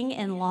chinking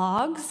in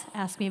logs.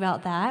 Ask me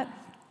about that.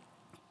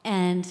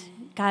 And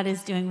God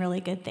is doing really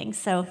good things.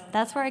 So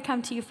that's where I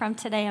come to you from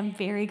today. I'm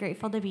very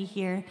grateful to be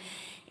here.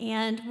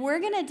 And we're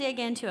going to dig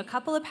into a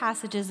couple of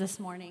passages this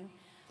morning.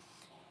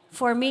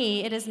 For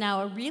me, it is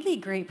now a really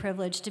great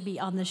privilege to be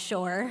on the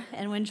shore.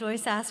 And when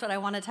Joyce asked what I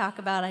want to talk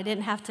about, I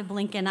didn't have to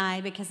blink an eye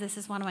because this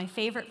is one of my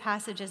favorite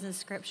passages in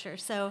Scripture.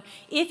 So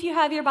if you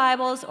have your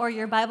Bibles or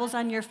your Bibles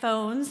on your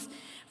phones,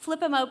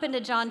 flip them open to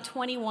John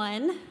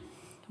 21.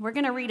 We're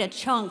going to read a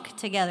chunk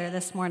together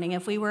this morning.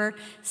 If we were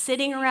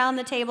sitting around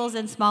the tables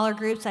in smaller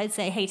groups, I'd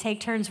say, hey,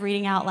 take turns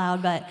reading out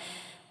loud. But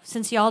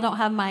since y'all don't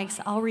have mics,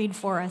 I'll read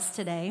for us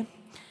today.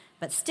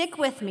 But stick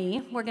with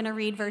me. We're going to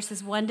read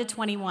verses 1 to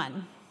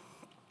 21.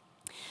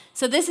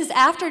 So this is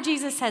after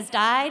Jesus has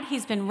died,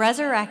 he's been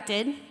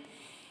resurrected,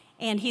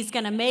 and he's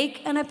going to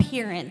make an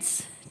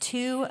appearance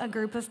to a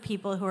group of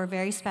people who are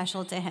very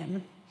special to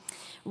him.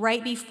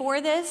 Right before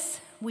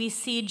this, we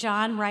see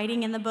John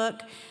writing in the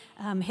book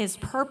his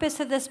purpose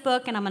of this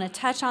book, and I'm going to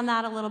touch on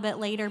that a little bit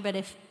later, but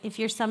if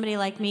you're somebody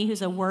like me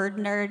who's a word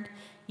nerd,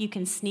 you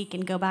can sneak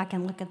and go back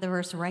and look at the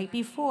verse right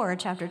before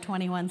chapter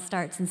 21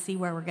 starts and see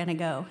where we're going to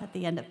go at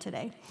the end of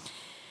today.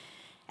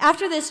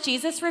 After this,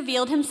 Jesus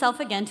revealed himself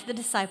again to the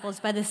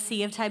disciples by the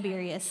Sea of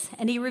Tiberias,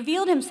 and he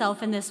revealed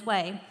himself in this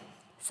way.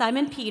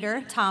 Simon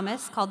Peter,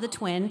 Thomas, called the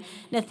twin,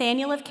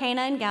 Nathanael of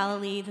Cana in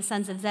Galilee, the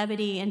sons of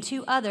Zebedee, and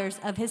 2 others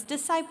of his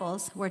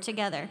disciples were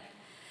together.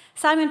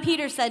 Simon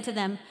Peter said to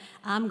them,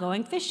 I'm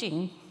going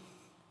fishing.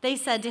 They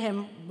said to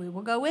him, we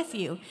will go with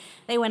you.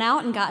 They went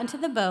out and got into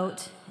the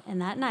boat, and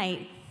that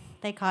night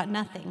they caught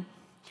nothing.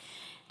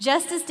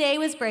 Just as day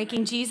was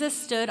breaking, Jesus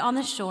stood on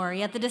the shore,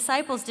 yet the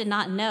disciples did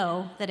not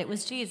know that it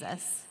was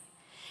Jesus.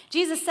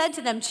 Jesus said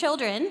to them,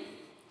 children,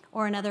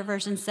 or another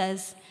version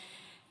says,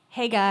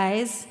 hey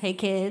guys, hey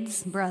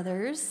kids,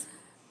 brothers,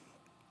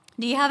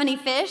 do you have any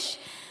fish?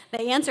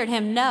 They answered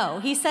him, no.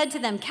 He said to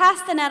them,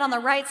 cast the net on the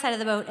right side of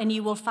the boat and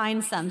you will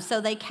find some. So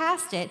they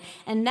cast it,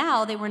 and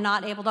now they were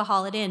not able to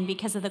haul it in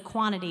because of the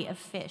quantity of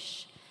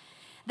fish.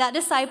 That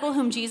disciple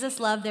whom Jesus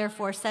loved,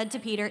 therefore, said to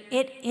Peter,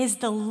 it is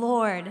the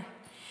Lord.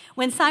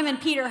 When Simon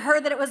Peter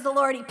heard that it was the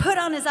Lord, he put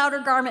on his outer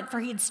garment,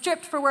 for he had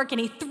stripped for work, and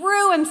he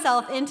threw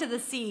himself into the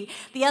sea.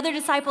 The other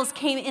disciples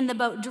came in the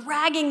boat,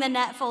 dragging the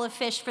net full of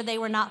fish, for they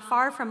were not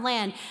far from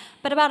land,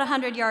 but about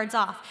 100 yards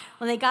off.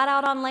 When they got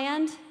out on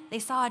land, they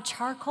saw a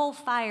charcoal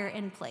fire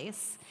in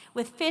place,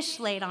 with fish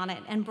laid on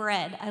it and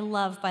bread. I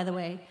love, by the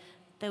way,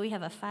 that we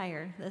have a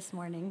fire this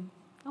morning,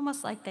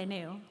 almost like they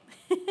knew.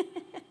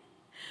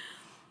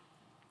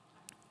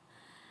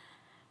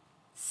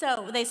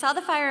 So they saw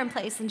the fire in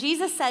place, and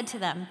Jesus said to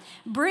them,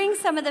 bring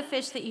some of the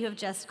fish that you have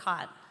just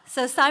caught.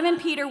 So Simon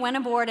Peter went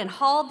aboard and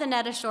hauled the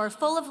net ashore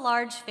full of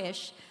large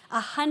fish,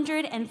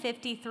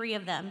 153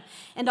 of them.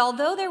 And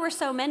although there were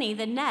so many,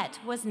 the net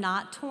was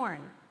not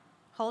torn.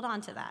 Hold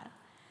on to that.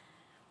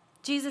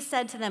 Jesus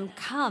said to them,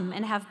 come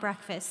and have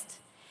breakfast.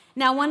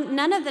 Now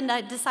none of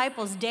the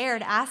disciples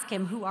dared ask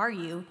him, who are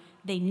you?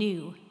 They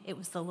knew it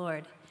was the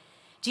Lord.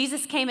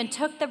 Jesus came and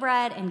took the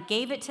bread and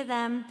gave it to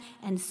them,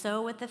 and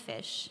so with the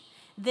fish.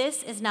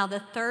 This is now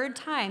the 3rd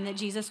time that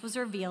Jesus was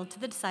revealed to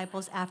the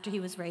disciples after he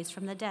was raised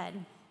from the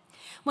dead.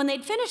 When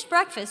they'd finished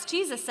breakfast,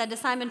 Jesus said to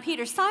Simon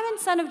Peter, Simon,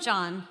 son of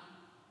John,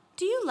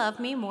 do you love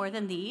me more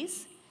than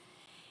these?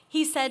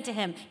 He said to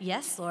him,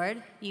 yes,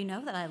 Lord, you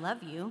know that I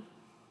love you.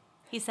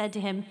 He said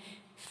to him,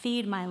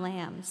 feed my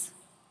lambs.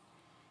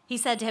 He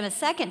said to him a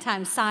second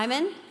time,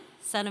 Simon,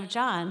 son of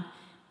John,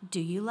 do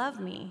you love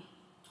me?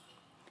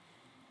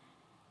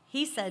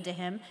 He said to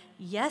him,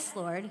 yes,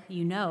 Lord,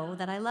 you know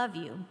that I love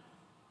you.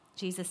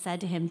 Jesus said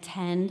to him,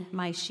 tend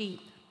my sheep.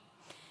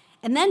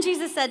 And then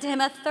Jesus said to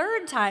him a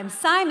 3rd time,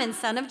 Simon,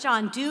 son of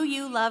John, do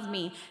you love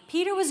me?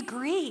 Peter was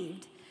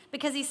grieved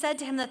because he said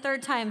to him the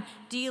 3rd time,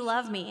 do you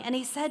love me? And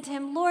he said to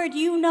him, Lord,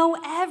 you know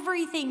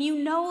everything. You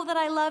know that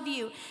I love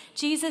you.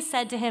 Jesus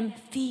said to him,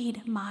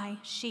 feed my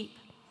sheep.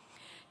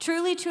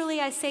 Truly,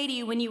 truly, I say to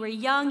you, when you were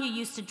young, you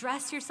used to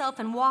dress yourself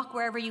and walk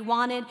wherever you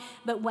wanted.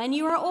 But when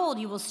you are old,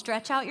 you will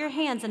stretch out your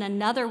hands and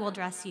another will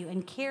dress you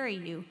and carry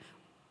you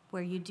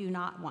where you do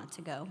not want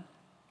to go.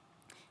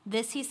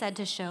 This he said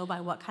to show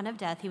by what kind of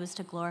death he was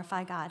to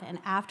glorify God. And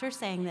after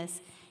saying this,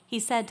 he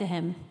said to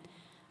him,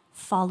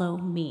 follow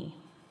me.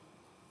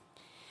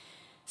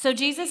 So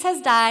Jesus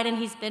has died and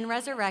he's been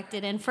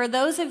resurrected. And for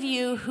those of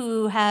you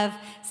who have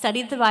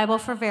studied the Bible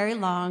for very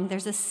long,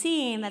 there's a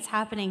scene that's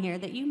happening here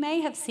that you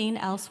may have seen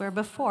elsewhere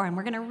before. And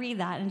we're going to read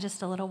that in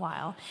just a little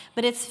while.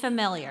 But it's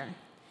familiar.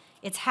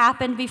 It's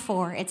happened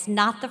before. It's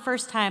not the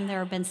first time there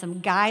have been some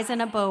guys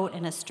in a boat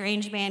and a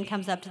strange man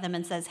comes up to them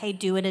and says, hey,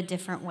 do it a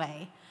different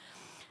way.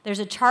 There's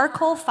a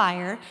charcoal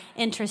fire.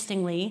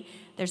 Interestingly,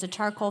 there's a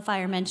charcoal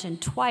fire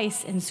mentioned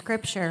twice in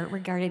Scripture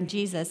regarding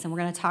Jesus, and we're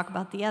going to talk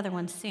about the other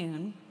one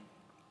soon.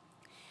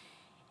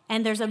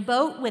 And there's a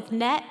boat with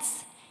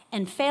nets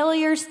and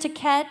failures to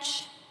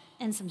catch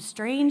and some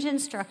strange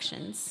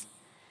instructions.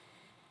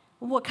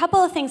 Well, a couple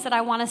of things that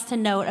I want us to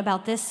note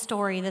about this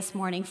story this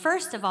morning.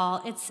 First of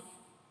all, it's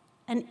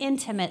an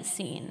intimate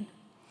scene.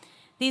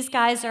 These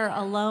guys are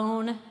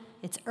alone.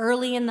 It's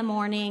early in the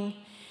morning.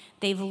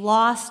 They've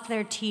lost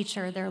their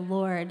teacher, their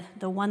Lord,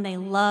 the one they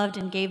loved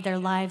and gave their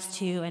lives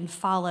to and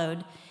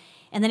followed.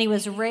 And then he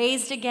was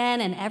raised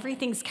again, and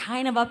everything's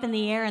kind of up in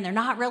the air, and they're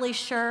not really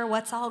sure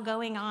what's all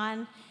going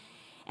on.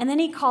 And then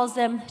he calls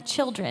them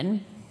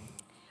children,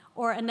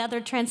 or another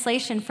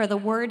translation for the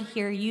word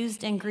here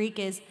used in Greek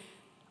is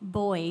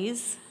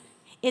boys.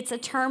 It's a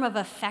term of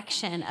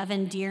affection, of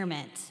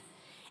endearment.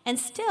 And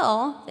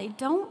still, they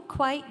don't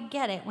quite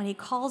get it when he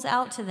calls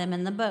out to them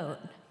in the boat.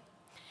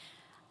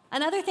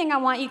 Another thing I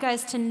want you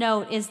guys to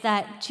note is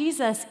that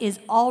Jesus is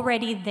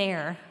already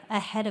there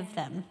ahead of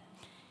them.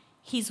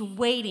 He's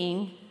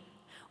waiting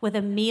with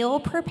a meal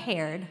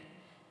prepared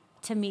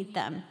to meet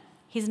them.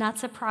 He's not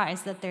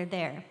surprised that they're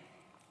there.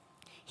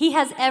 He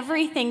has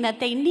everything that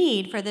they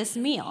need for this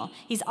meal.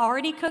 He's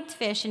already cooked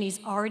fish and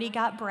he's already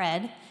got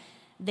bread.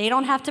 They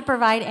don't have to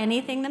provide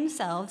anything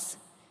themselves,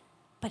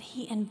 but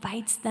he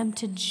invites them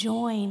to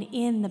join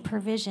in the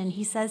provision.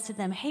 He says to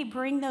them, hey,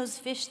 bring those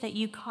fish that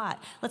you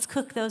caught. Let's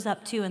cook those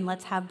up too and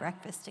let's have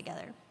breakfast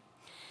together.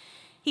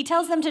 He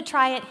tells them to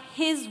try it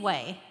his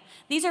way.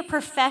 These are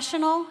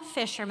professional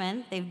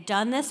fishermen. They've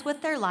done this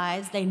with their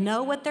lives. They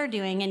know what they're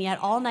doing, and yet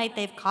all night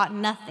they've caught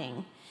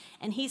nothing.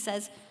 And he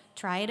says,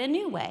 try it a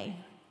new way.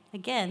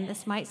 Again,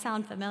 this might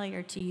sound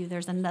familiar to you.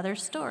 There's another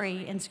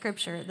story in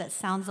Scripture that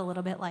sounds a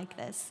little bit like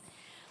this.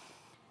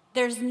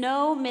 There's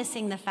no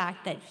missing the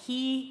fact that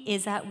he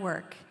is at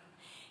work.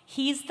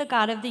 He's the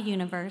God of the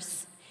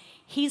universe.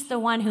 He's the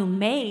one who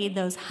made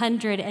those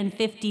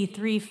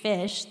 153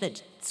 fish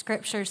that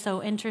Scripture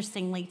so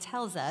interestingly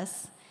tells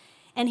us.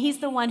 And he's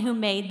the one who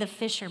made the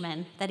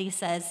fishermen that he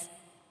says,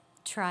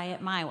 try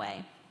it my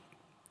way.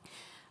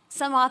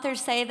 Some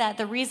authors say that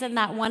the reason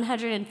that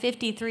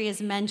 153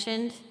 is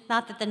mentioned,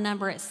 not that the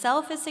number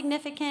itself is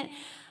significant,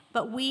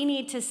 but we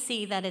need to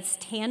see that it's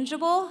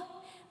tangible,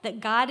 that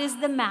God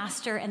is the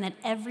master, and that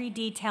every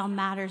detail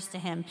matters to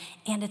him,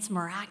 and it's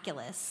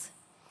miraculous.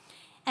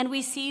 And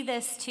we see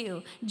this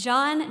too.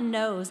 John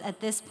knows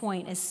at this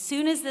point, as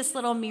soon as this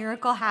little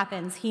miracle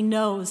happens, he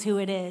knows who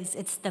it is.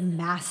 It's the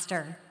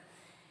master.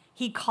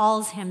 He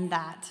calls him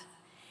that.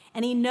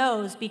 And he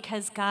knows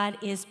because God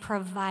is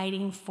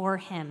providing for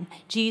him.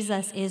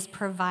 Jesus is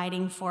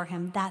providing for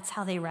him. That's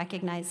how they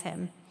recognize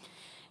him.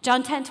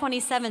 John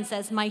 10:27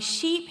 says, my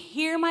sheep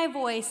hear my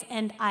voice,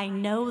 and I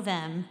know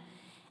them,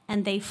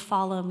 and they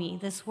follow me.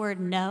 This word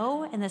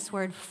know and this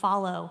word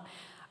follow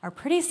are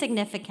pretty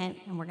significant,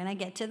 and we're going to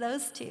get to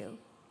those too.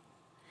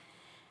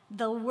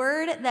 The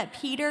word that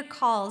Peter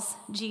calls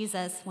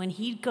Jesus when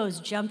he goes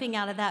jumping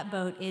out of that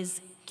boat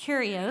is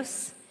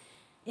kurios.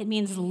 It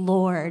means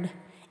Lord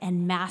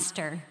and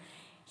master.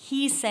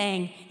 He's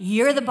saying,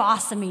 you're the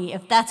boss of me.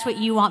 If that's what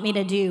you want me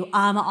to do,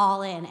 I'm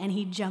all in. And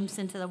he jumps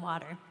into the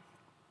water.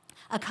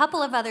 A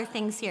couple of other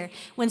things here.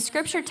 When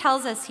Scripture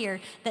tells us here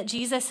that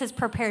Jesus has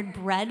prepared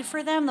bread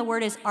for them, the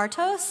word is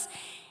artos.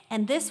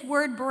 And this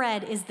word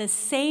bread is the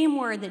same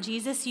word that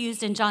Jesus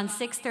used in John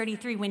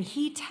 6:33 when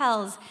he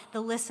tells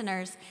the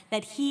listeners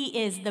that he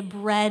is the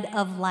bread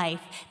of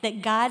life,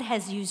 that God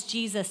has used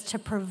Jesus to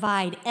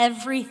provide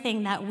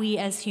everything that we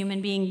as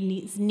human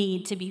beings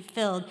need to be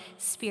filled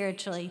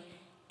spiritually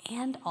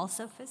and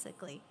also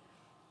physically.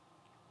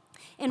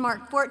 In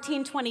Mark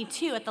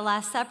 14:22, at the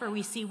Last Supper,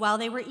 we see while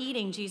they were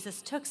eating,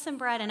 Jesus took some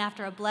bread, and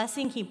after a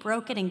blessing, he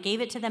broke it and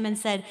gave it to them and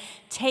said,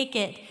 take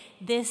it,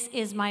 this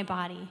is my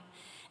body.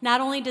 Not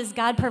only does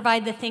God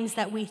provide the things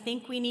that we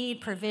think we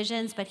need,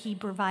 provisions, but he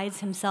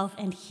provides himself,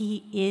 and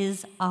he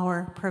is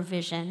our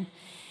provision.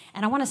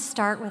 And I want to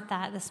start with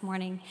that this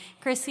morning.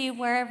 Chrissy,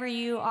 wherever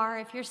you are,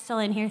 if you're still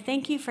in here,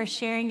 thank you for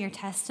sharing your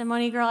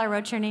testimony, girl. I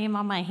wrote your name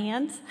on my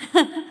hand.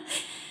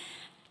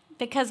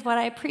 Because what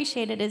I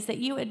appreciated is that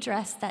you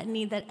addressed that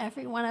need that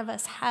every one of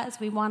us has.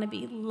 We want to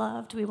be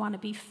loved, we want to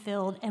be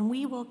filled, and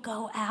we will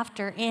go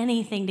after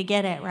anything to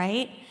get it,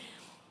 right?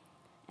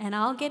 And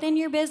I'll get in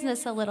your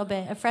business a little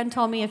bit. A friend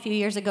told me a few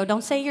years ago,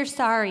 don't say you're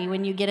sorry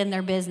when you get in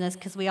their business,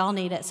 because we all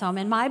need it. So I'm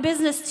in my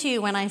business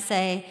too when I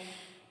say,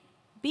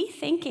 be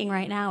thinking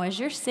right now as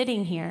you're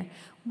sitting here,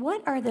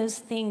 what are those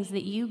things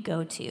that you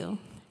go to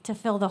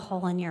fill the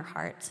hole in your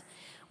heart?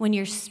 When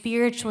you're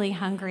spiritually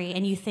hungry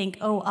and you think,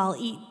 oh, I'll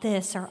eat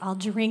this, or I'll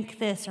drink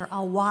this, or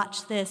I'll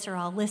watch this, or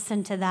I'll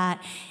listen to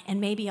that,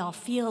 and maybe I'll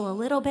feel a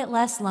little bit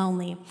less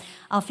lonely.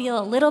 I'll feel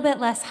a little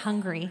bit less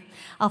hungry.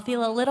 I'll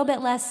feel a little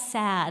bit less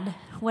sad.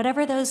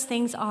 Whatever those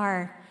things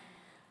are,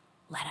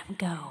 let them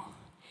go.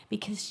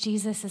 Because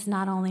Jesus is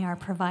not only our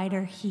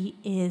provider, he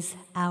is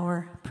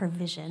our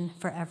provision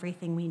for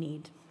everything we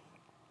need.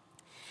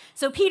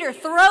 So Peter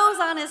throws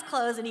on his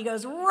clothes and he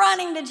goes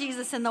running to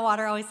Jesus in the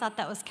water. I always thought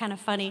that was kind of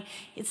funny.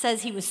 It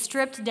says he was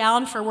stripped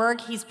down for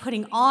work. He's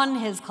putting on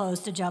his clothes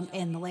to jump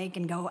in the lake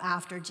and go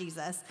after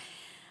Jesus.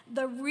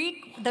 The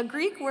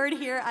Greek word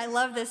here, I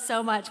love this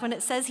so much. When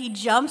it says he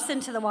jumps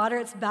into the water,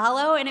 it's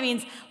ballo, and it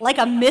means like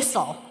a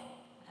missile.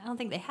 I don't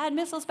think they had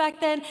missiles back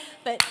then,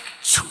 but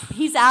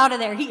he's out of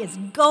there. He is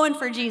going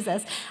for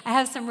Jesus. I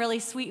have some really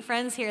sweet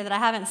friends here that I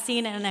haven't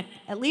seen in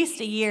at least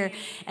a year,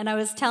 and I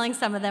was telling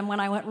some of them when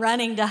I went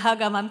running to hug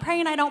them, I'm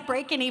praying I don't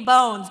break any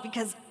bones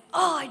because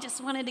oh, I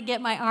just wanted to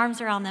get my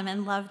arms around them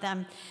and love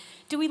them.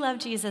 Do we love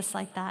Jesus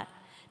like that?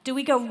 Do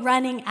we go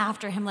running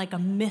after him like a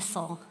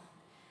missile,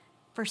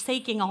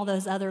 forsaking all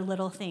those other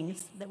little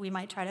things that we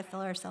might try to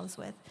fill ourselves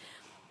with?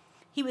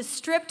 He was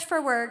stripped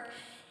for work.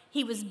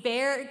 He was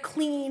bare,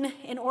 clean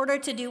in order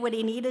to do what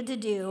he needed to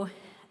do.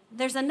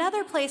 There's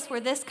another place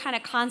where this kind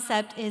of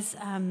concept is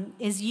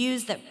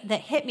used that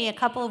hit me a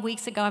couple of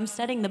weeks ago. I'm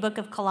studying the book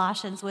of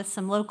Colossians with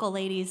some local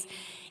ladies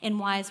in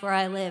Wise, where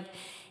I live.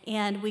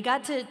 And we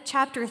got to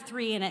chapter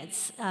 3, and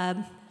it's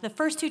the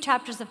first 2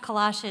 chapters of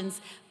Colossians.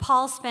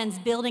 Paul spends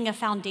building a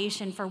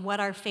foundation for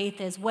what our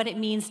faith is, what it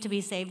means to be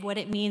saved, what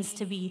it means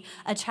to be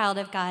a child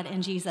of God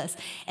in Jesus.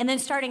 And then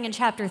starting in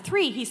chapter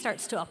 3, he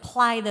starts to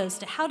apply those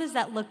to how does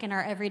that look in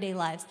our everyday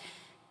lives.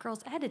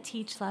 Girls, I had to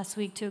teach last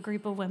week to a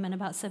group of women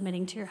about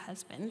submitting to your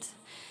husband.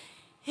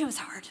 It was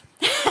hard.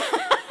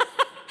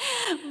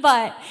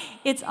 But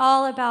it's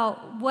all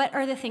about what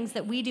are the things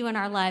that we do in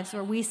our lives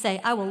where we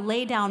say, I will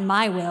lay down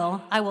my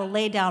will, I will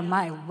lay down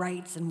my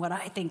rights and what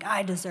I think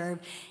I deserve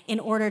in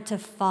order to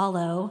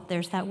follow,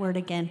 there's that word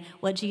again,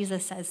 what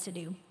Jesus says to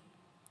do.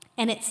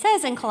 And it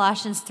says in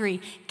Colossians 3,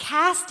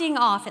 casting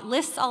off, it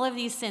lists all of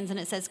these sins, and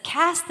it says,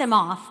 cast them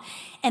off,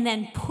 and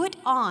then put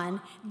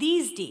on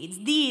these deeds,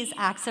 these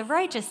acts of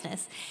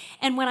righteousness.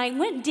 And when I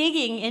went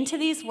digging into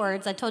these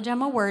words, I told you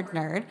I'm a word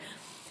nerd,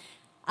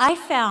 I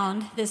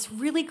found this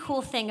really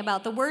cool thing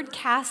about the word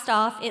cast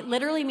off. It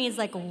literally means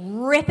like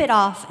rip it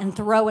off and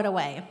throw it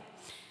away.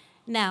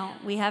 Now,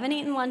 we haven't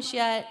eaten lunch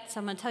yet, so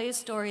I'm going to tell you a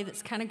story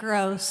that's kind of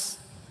gross.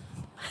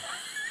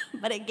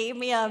 But it gave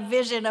me a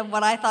vision of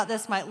what I thought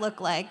this might look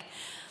like.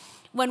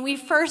 When we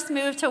first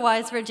moved to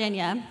Wise,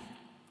 Virginia,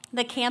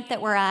 the camp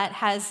that we're at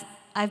has,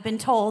 I've been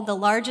told, the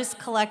largest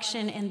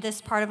collection in this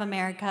part of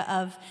America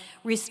of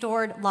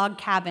restored log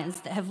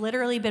cabins that have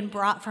literally been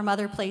brought from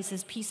other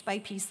places piece by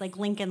piece, like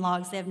Lincoln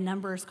logs. They have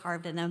numbers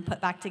carved in them, put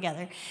back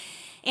together.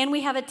 And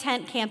we have a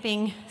tent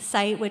camping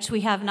site, which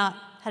we have not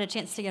had a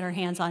chance to get our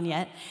hands on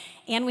yet.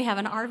 And we have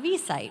an RV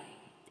site.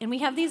 And we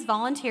have these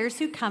volunteers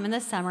who come in the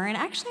summer, and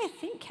actually I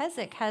think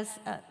Keswick has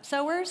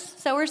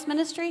Sowers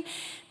Ministry.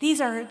 These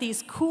are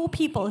these cool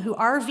people who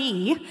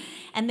RV,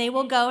 and they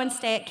will go and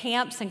stay at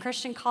camps and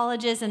Christian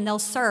colleges, and they'll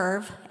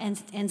serve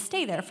and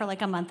stay there for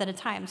like a month at a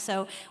time.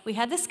 So we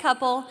had this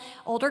couple,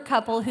 older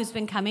couple, who's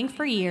been coming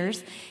for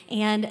years,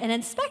 and an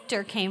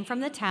inspector came from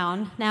the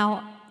town.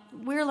 Now,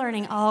 we're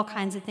learning all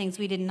kinds of things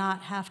we did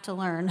not have to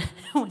learn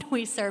when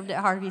we served at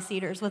Harvey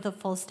Cedars with a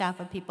full staff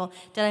of people.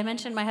 Did I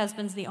mention my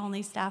husband's the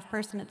only staff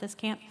person at this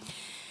camp?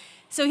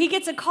 So he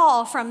gets a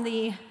call from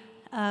the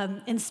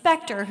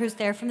inspector who's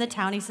there from the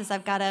town. He says,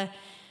 I've got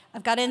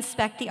to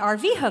inspect the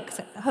RV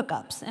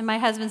hookups. And my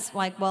husband's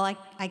like, well,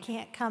 I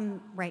can't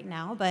come right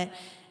now, but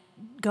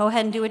go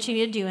ahead and do what you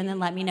need to do and then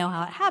let me know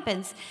how it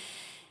happens.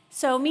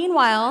 So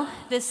meanwhile,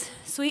 this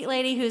sweet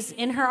lady who's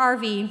in her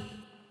RV,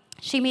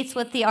 she meets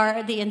with the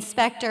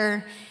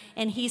inspector,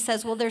 and he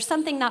says, well, there's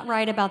something not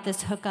right about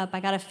this hookup. I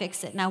got to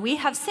fix it. Now, we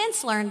have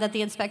since learned that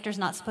the inspector's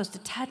not supposed to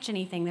touch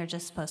anything. They're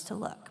just supposed to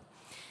look.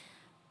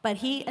 But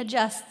he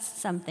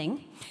adjusts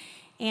something,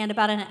 and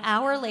about an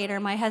hour later,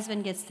 my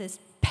husband gets this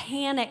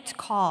panicked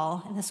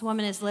call, and this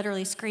woman is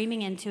literally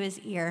screaming into his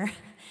ear.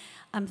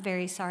 I'm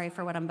very sorry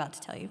for what I'm about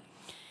to tell you.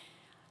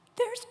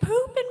 There's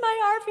poop in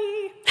my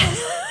RV.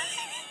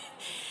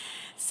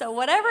 So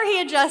whatever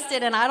he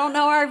adjusted, and I don't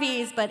know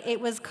RVs, but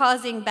it was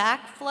causing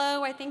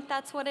backflow, I think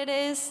that's what it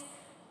is,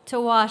 to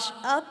wash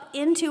up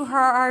into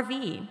her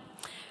RV.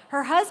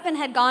 Her husband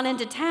had gone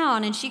into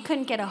town, and she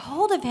couldn't get a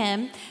hold of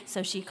him,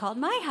 so she called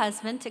my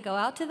husband to go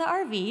out to the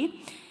RV,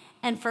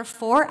 and for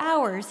 4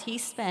 hours he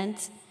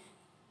spent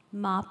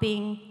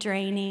mopping,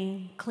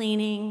 draining,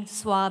 cleaning,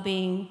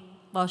 swabbing,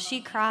 while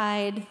she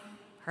cried.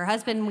 Her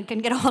husband, we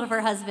couldn't get a hold of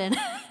her husband.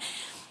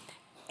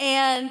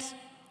 And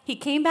he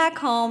came back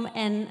home,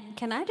 and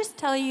can I just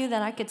tell you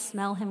that I could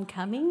smell him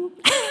coming?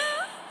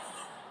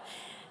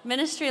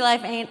 Ministry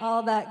life ain't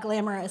all that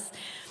glamorous,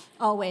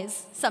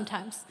 always,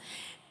 sometimes,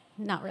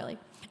 not really.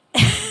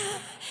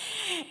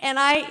 And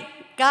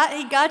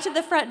he got to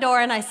the front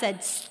door, and I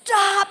said,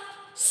 stop,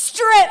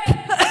 strip.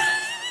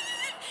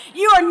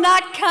 You are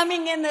not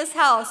coming in this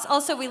house.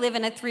 Also, we live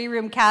in a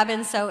 3-room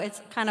cabin, so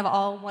it's kind of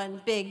all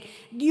one big,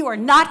 you are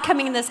not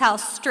coming in this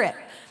house, strip.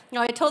 You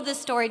know, I told this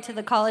story to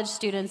the college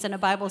students in a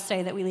Bible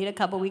study that we lead a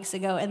couple weeks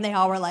ago, and they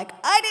all were like,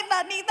 I did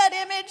not need that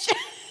image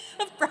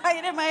of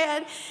Brian in my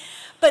head.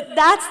 But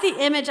that's the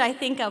image I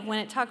think of when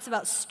it talks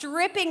about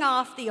stripping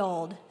off the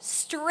old,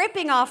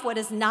 stripping off what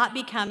is not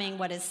becoming,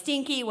 what is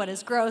stinky, what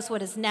is gross,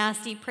 what is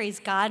nasty. Praise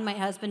God, my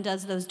husband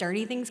does those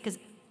dirty things because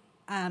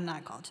I'm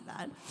not called to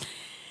that.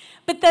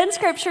 But then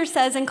Scripture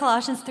says in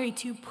Colossians 3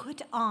 to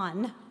put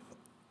on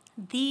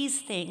these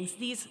things,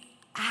 these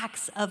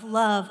acts of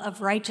love,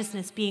 of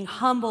righteousness, being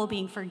humble,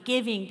 being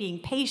forgiving, being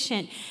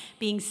patient,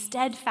 being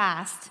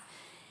steadfast.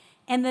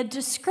 And the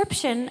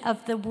description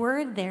of the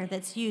word there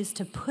that's used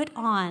to put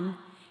on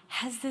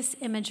has this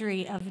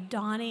imagery of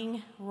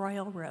donning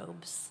royal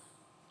robes.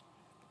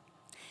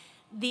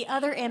 The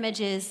other image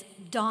is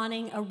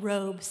donning a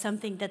robe,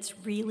 something that's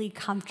really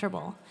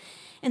comfortable.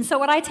 And so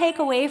what I take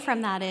away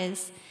from that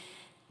is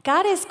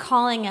God is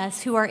calling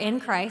us who are in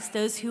Christ,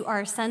 those who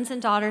are sons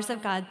and daughters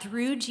of God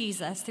through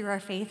Jesus, through our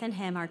faith in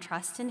him, our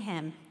trust in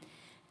him,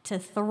 to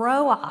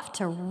throw off,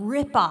 to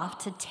rip off,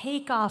 to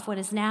take off what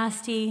is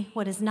nasty,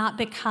 what is not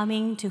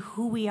becoming to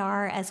who we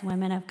are as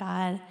women of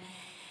God,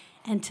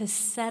 and to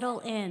settle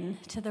in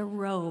to the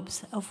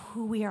robes of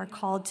who we are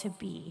called to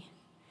be.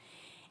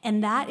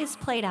 And that is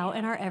played out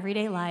in our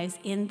everyday lives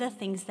in the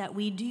things that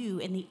we do,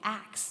 in the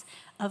acts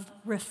of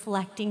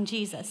reflecting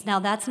Jesus. Now,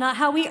 that's not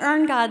how we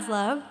earn God's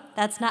love.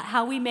 That's not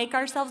how we make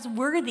ourselves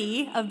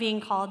worthy of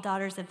being called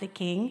daughters of the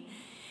King.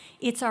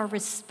 It's our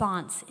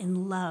response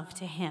in love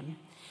to him.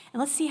 And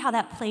let's see how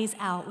that plays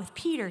out with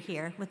Peter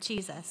here, with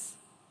Jesus.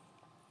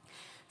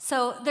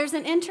 So there's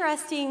an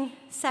interesting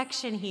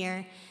section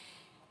here.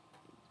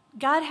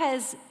 God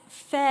has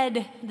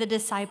fed the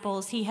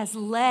disciples. He has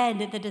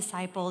led the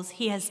disciples.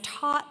 He has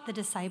taught the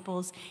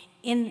disciples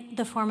in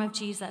the form of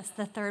Jesus,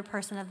 the third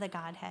person of the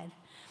Godhead.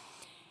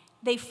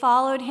 They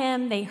followed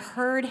him. They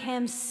heard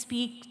him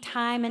speak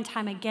time and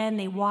time again.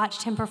 They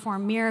watched him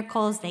perform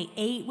miracles. They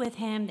ate with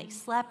him. They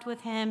slept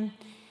with him.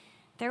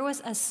 There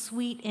was a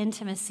sweet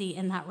intimacy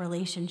in that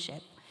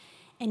relationship.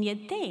 And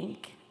you'd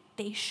think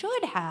they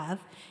should have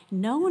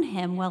known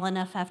him well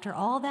enough after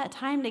all that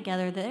time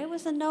together that it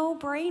was a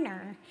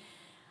no-brainer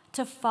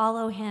to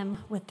follow him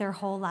with their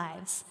whole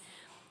lives.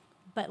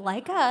 But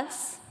like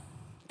us,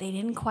 they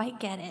didn't quite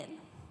get it.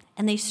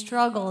 And they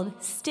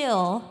struggled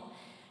still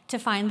to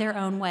find their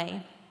own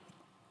way.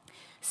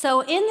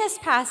 So in this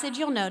passage,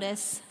 you'll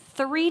notice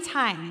 3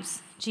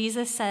 times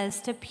Jesus says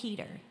to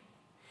Peter,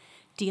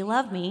 "Do you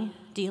love me?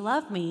 Do you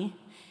love me?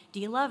 Do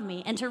you love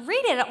me?" And to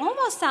read it, it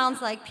almost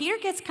sounds like Peter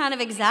gets kind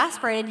of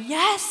exasperated.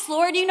 "Yes,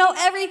 Lord, you know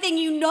everything.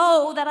 You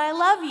know that I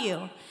love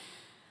you."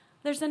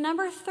 There's a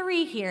number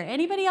 3 here.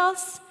 Anybody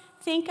else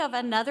think of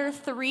another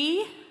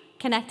 3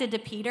 connected to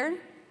Peter?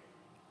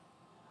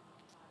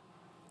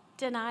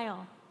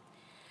 Denial.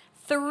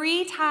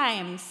 3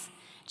 times.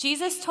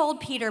 Jesus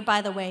told Peter,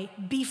 by the way,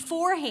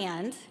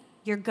 beforehand,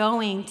 "You're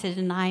going to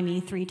deny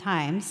me 3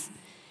 times.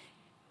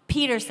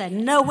 Peter said,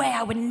 "No way,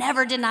 I would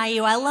never deny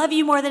you. I love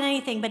you more than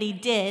anything." But he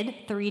did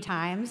 3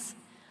 times.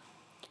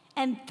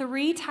 And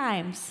 3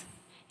 times,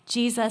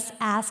 Jesus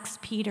asks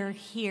Peter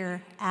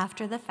here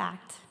after the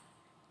fact,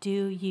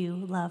 "Do you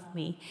love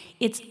me?"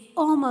 It's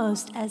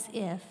almost as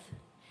if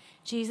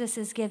Jesus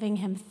is giving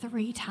him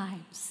 3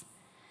 times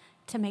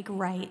to make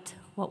right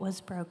what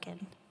was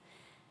broken.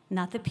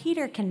 Not that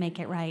Peter can make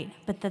it right,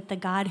 but that the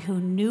God who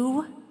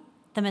knew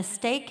the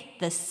mistake,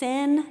 the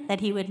sin that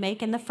he would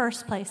make in the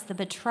first place, the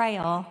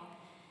betrayal,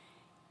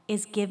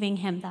 is giving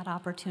him that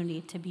opportunity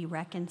to be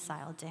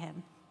reconciled to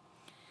him.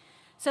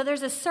 So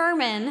there's a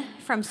sermon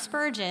from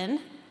Spurgeon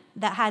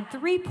that had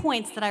 3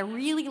 points that I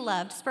really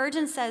loved.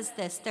 Spurgeon says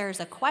this: there's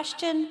a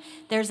question,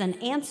 there's an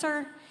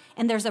answer,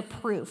 and there's a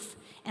proof.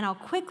 And I'll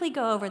quickly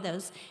go over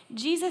those.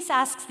 Jesus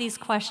asks these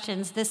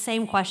questions, this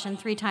same question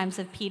 3 times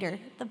of Peter.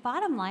 The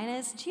bottom line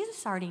is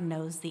Jesus already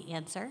knows the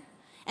answer.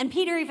 And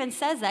Peter even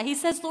says that. He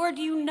says, "Lord,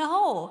 you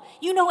know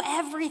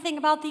everything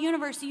about the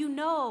universe. You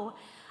know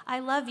I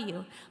love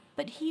you."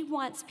 But he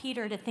wants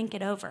Peter to think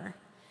it over.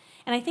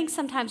 And I think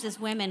sometimes as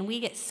women, we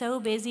get so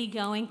busy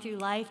going through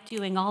life,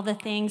 doing all the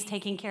things,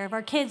 taking care of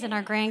our kids and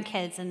our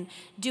grandkids, and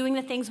doing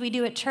the things we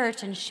do at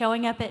church and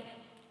showing up at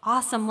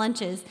awesome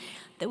lunches,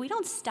 that we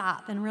don't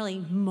stop and really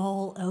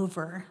mull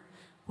over,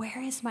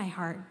 where is my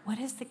heart? What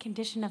is the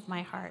condition of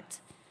my heart?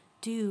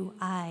 Do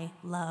I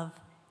love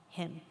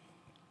him?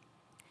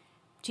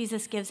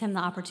 Jesus gives him the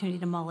opportunity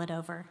to mull it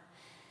over.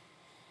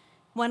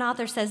 One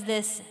author says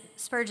this,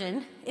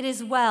 Spurgeon, "It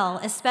is well,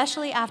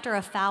 especially after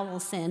a foul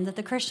sin, that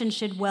the Christian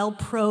should well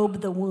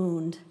probe the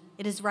wound.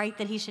 It is right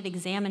that he should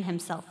examine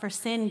himself, for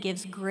sin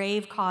gives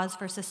grave cause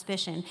for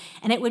suspicion,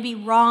 and it would be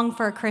wrong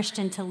for a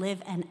Christian to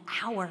live an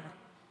hour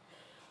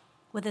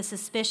with a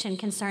suspicion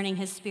concerning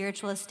his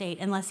spiritual estate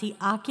unless he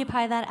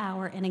occupy that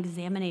hour in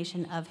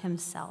examination of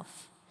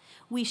himself."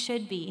 We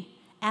should be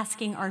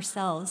asking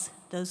ourselves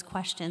those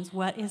questions.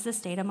 What is the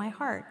state of my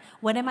heart?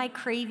 What am I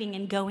craving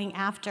and going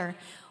after?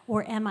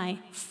 Or am I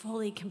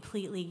fully,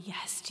 completely,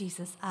 "Yes,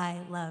 Jesus, I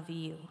love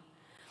you"?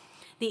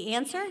 The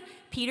answer,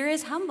 Peter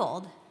is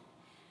humbled.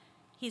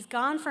 He's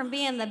gone from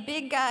being the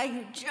big guy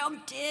who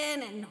jumped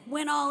in and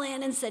went all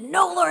in and said,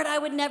 "No, Lord, I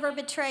would never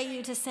betray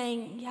you," to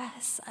saying,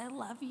 "Yes, I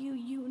love you,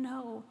 you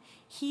know."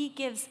 He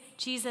gives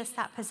Jesus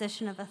that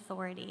position of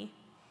authority.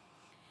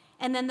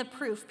 And then the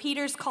proof.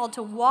 Peter's called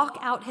to walk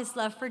out his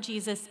love for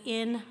Jesus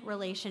in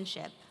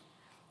relationship.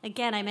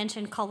 Again, I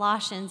mentioned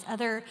Colossians,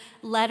 other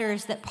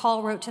letters that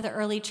Paul wrote to the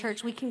early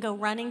church. We can go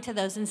running to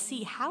those and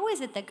see, how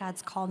is it that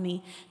God's called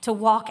me to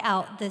walk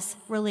out this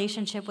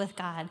relationship with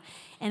God?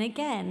 And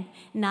again,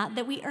 not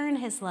that we earn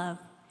his love.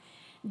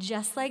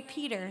 Just like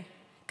Peter,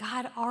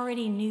 God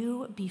already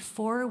knew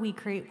before we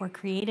were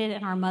created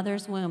in our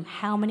mother's womb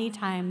how many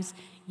times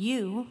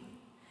you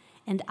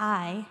and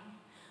I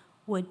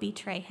would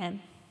betray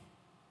him.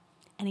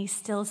 And he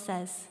still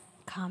says,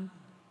 "Come."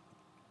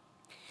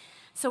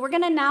 So we're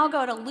going to now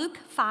go to Luke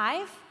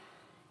 5.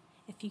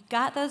 If you've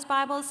got those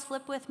Bibles,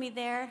 flip with me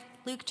there.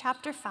 Luke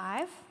chapter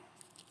 5.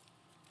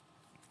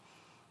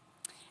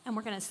 And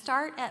we're going to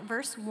start at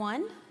verse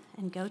 1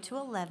 and go to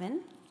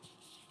 11.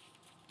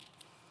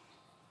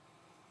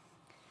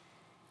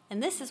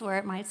 And this is where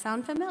it might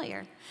sound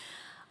familiar.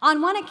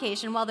 On one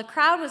occasion, while the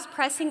crowd was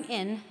pressing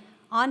in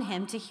on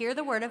him to hear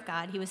the word of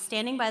God, he was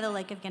standing by the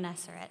lake of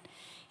Gennesaret.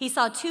 He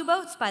saw 2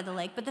 boats by the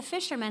lake, but the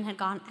fishermen had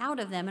gone out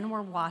of them and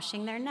were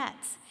washing their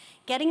nets.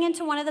 Getting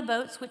into one of the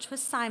boats, which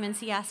was Simon's,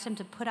 he asked him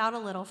to put out a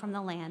little from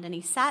the land, and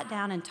he sat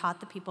down and taught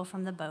the people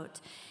from the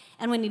boat.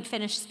 And when he'd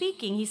finished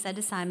speaking, he said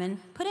to Simon,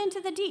 "Put into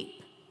the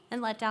deep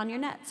and let down your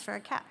nets for a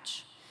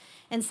catch."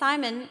 And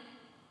Simon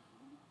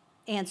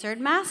answered,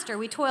 "Master,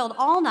 we toiled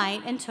all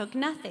night and took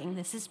nothing."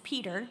 This is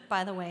Peter,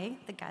 by the way,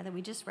 the guy that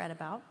we just read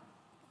about.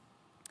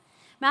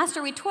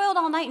 "Master, we toiled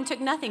all night and took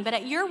nothing, but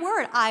at your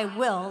word I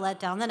will let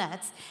down the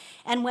nets."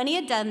 And when he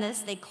had done this,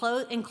 they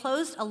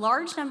enclosed a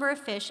large number of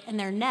fish, and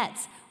their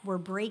nets were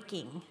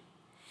breaking.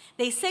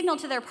 They signaled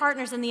to their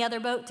partners in the other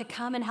boat to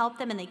come and help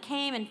them, and they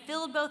came and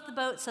filled both the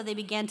boats, so they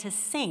began to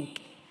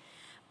sink.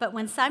 But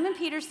when Simon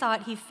Peter saw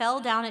it, he fell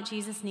down at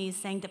Jesus' knees,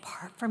 saying,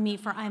 "Depart from me,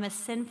 for I am a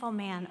sinful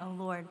man, O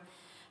Lord."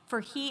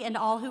 For he and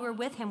all who were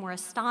with him were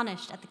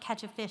astonished at the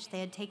catch of fish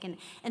they had taken.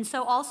 And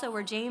so also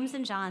were James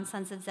and John,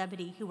 sons of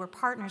Zebedee, who were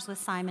partners with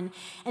Simon.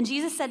 And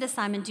Jesus said to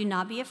Simon, "Do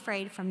not be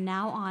afraid. From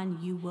now on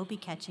you will be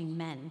catching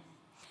men."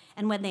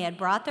 And when they had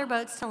brought their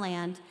boats to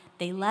land,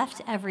 they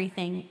left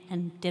everything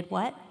and did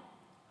what?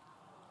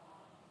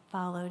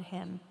 Followed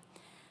him.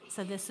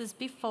 So this is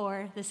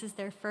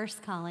their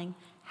first calling.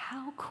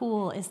 How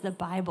cool is the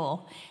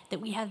Bible that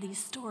we have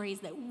these stories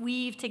that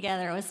weave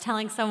together? I was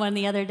telling someone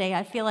the other day,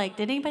 I feel like,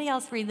 did anybody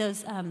else read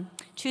those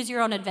Choose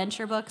Your Own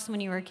Adventure books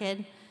when you were a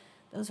kid?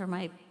 Those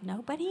were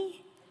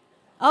nobody?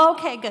 Oh,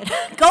 okay, good.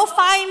 Go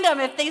find them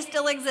if they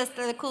still exist.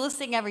 They're the coolest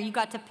thing ever. You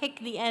got to pick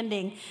the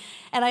ending.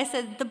 And I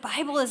said, the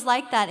Bible is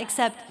like that,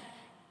 except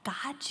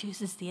God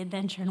chooses the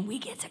adventure and we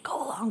get to go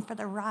along for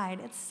the ride.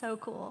 It's so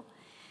cool.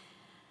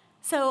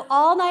 So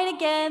all night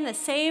again, the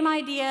same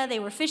idea. They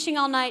were fishing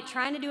all night,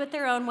 trying to do it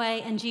their own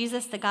way, and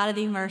Jesus, the God of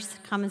the universe,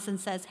 comes and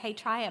says, "Hey,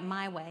 try it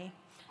my way."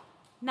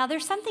 Now,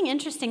 there's something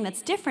interesting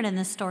that's different in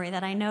this story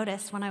that I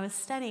noticed when I was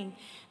studying.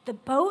 The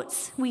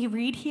boats we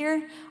read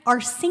here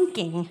are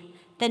sinking.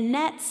 The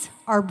nets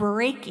are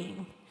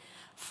breaking.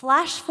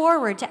 Flash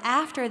forward to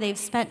after they've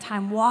spent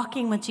time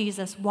walking with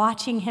Jesus,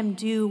 watching him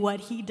do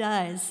what he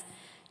does,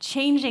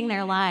 changing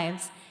their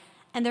lives.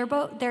 And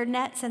their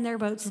nets and their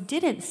boats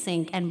didn't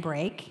sink and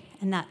break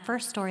in that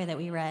first story that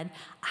we read.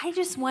 I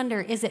just wonder,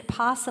 is it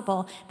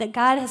possible that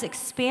God has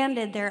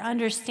expanded their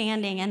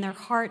understanding and their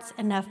hearts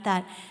enough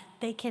that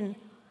they can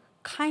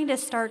kind of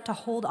start to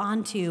hold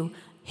on to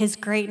his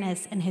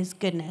greatness and his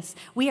goodness?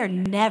 We are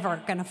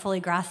never going to fully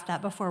grasp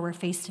that before we're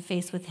face to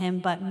face with him,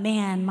 but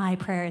man, my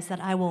prayer is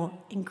that I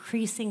will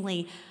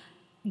increasingly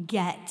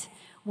get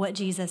what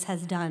Jesus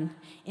has done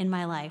in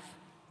my life.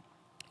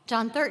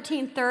 John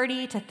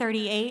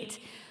 13:30-38,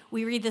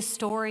 we read the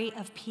story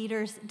of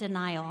Peter's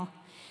denial.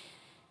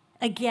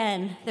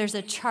 Again, there's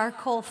a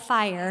charcoal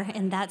fire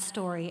in that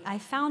story. I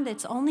found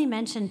it's only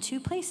mentioned 2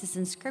 places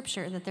in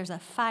Scripture that there's a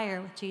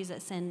fire with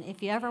Jesus. And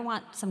if you ever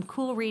want some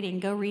cool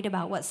reading, go read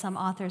about what some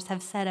authors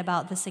have said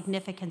about the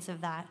significance of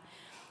that.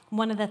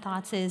 One of the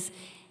thoughts is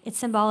it's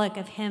symbolic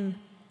of him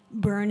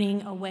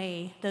burning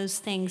away those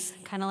things,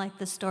 kind of like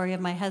the story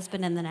of my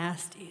husband and the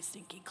nasty,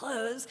 stinky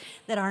clothes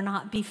that are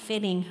not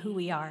befitting who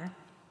we are.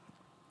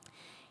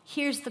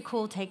 Here's the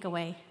cool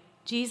takeaway.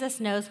 Jesus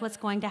knows what's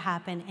going to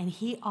happen, and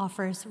he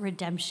offers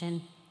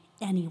redemption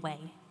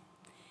anyway.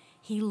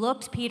 He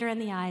looked Peter in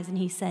the eyes, and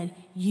he said,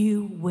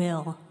 "You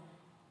will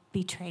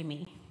betray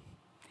me.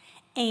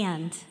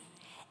 And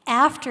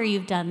after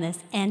you've done this,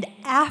 and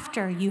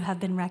after you have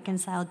been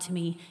reconciled to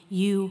me,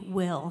 you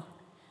will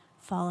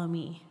follow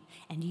me,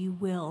 and you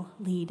will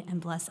lead and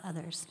bless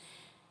others."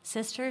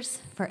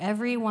 Sisters, for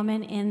every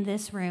woman in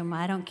this room,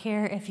 I don't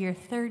care if you're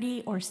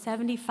 30 or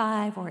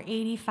 75 or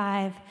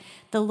 85,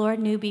 the Lord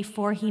knew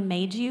before he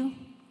made you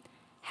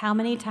how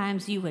many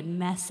times you would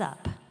mess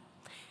up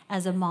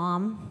as a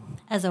mom,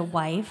 as a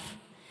wife,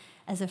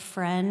 as a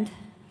friend,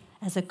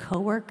 as a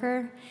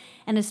coworker.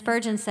 And as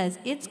Spurgeon says,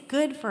 it's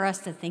good for us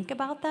to think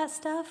about that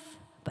stuff,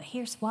 but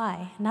here's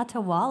why: not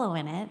to wallow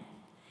in it,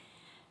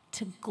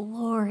 to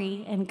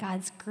glory in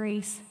God's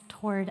grace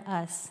toward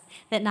us.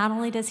 That not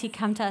only does he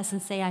come to us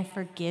and say, "I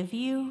forgive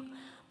you,"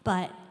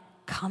 but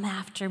come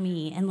after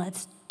me and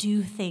let's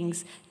do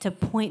things to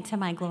point to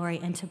my glory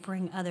and to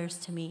bring others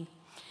to me.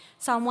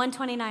 Psalm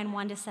 129,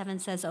 1-7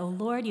 says, "O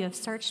Lord, you have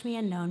searched me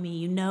and known me.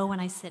 You know when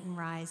I sit and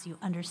rise. You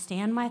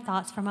understand my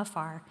thoughts from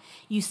afar.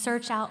 You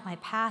search out my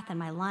path and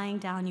my lying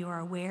down. You are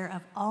aware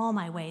of all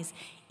my ways,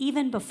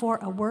 even before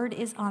a word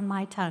is on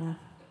my tongue.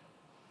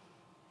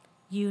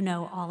 You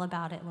know all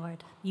about it,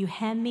 Lord. You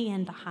hem me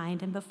in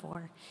behind and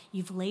before.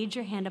 You've laid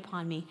your hand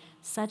upon me.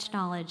 Such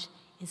knowledge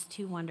is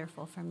too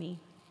wonderful for me."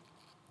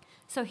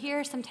 So here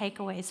are some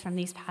takeaways from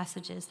these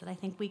passages that I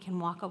think we can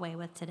walk away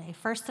with today.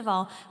 First of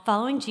all,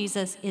 following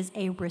Jesus is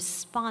a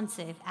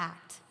responsive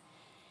act.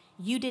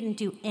 You didn't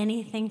do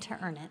anything to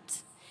earn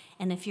it.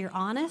 And if you're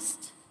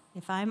honest,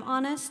 if I'm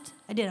honest,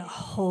 I did a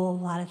whole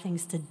lot of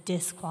things to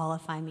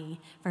disqualify me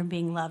from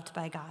being loved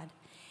by God.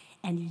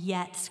 And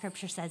yet,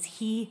 Scripture says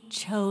he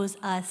chose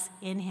us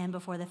in him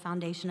before the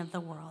foundation of the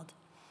world.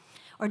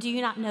 Or do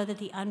you not know that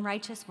the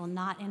unrighteous will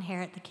not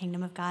inherit the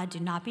kingdom of God? Do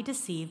not be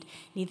deceived.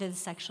 Neither the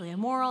sexually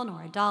immoral,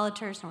 nor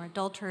idolaters, nor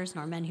adulterers,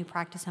 nor men who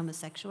practice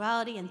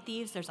homosexuality and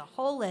thieves. There's a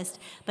whole list.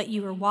 But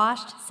you were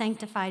washed,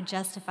 sanctified,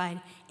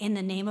 justified in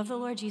the name of the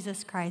Lord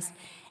Jesus Christ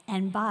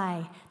and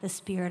by the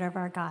Spirit of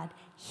our God.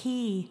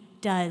 He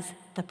does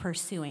the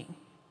pursuing.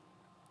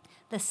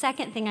 The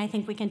second thing I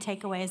think we can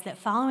take away is that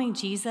following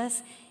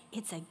Jesus,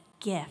 it's a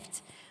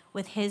gift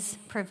with his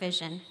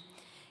provision.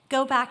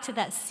 Go back to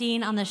that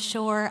scene on the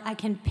shore. I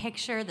can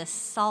picture the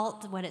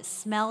salt, what it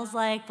smells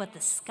like, what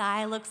the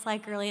sky looks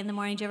like early in the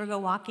morning. Do you ever go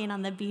walking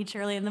on the beach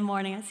early in the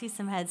morning? I see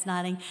some heads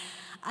nodding.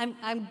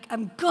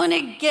 I'm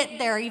gonna get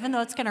there, even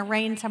though it's gonna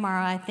rain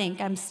tomorrow. I think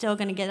I'm still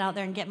gonna get out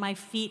there and get my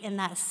feet in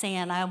that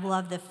sand. I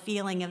love the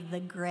feeling of the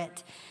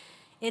grit.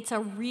 It's a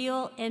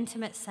real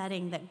intimate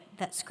setting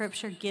that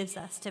Scripture gives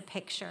us to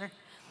picture.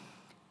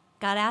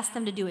 God asked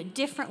them to do it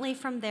differently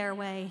from their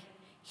way.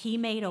 He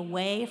made a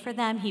way for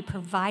them. He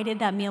provided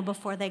that meal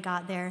before they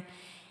got there.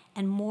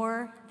 And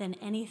more than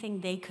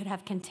anything they could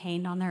have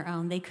contained on their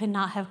own, they could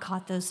not have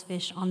caught those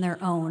fish on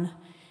their own.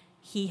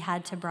 He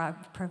had to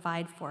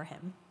provide for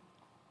him.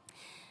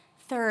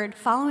 Third,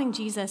 following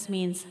Jesus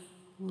means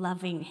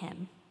loving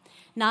him.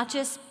 Not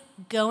just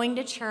going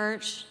to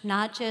church,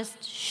 not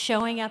just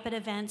showing up at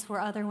events where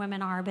other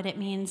women are, but it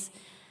means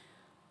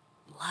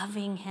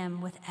loving him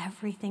with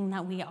everything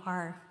that we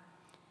are.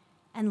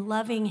 And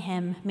loving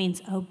him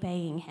means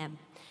obeying him.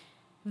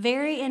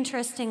 Very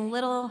interesting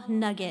little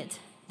nugget.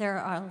 There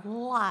are a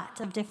lot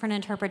of different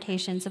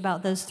interpretations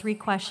about those three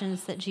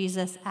questions that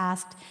Jesus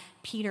asked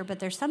Peter, but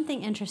there's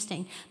something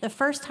interesting. The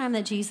first time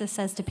that Jesus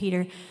says to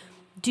Peter,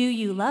 "Do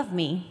you love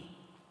me?"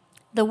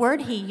 the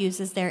word he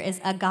uses there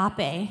is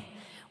agape,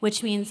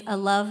 which means a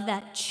love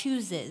that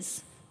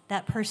chooses,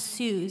 that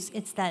pursues.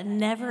 It's that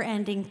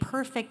never-ending,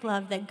 perfect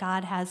love that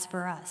God has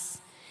for us.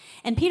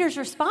 And Peter's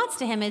response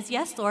to him is,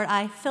 "Yes, Lord,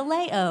 I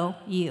phileo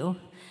you.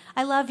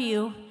 I love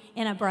you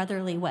in a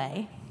brotherly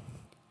way."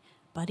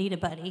 Buddy to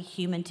buddy,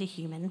 human to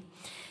human.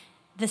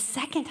 The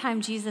second time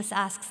Jesus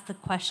asks the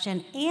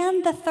question,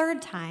 and the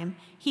third time,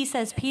 he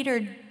says, "Peter,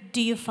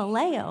 do you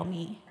phileo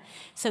me?"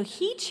 So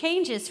he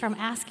changes from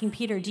asking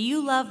Peter, "Do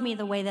you love me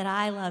the way that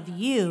I love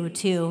you?"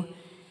 to,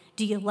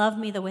 "Do you love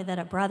me the way that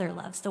a brother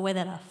loves, the way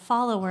that a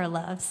follower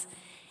loves?"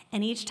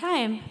 And each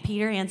time,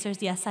 Peter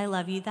answers, "Yes, I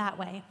love you that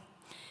way."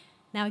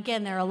 Now,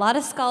 again, there are a lot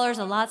of scholars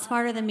a lot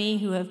smarter than me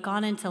who have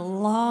gone into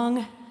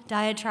long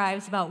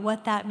diatribes about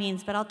what that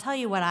means, but I'll tell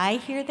you what I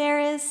hear there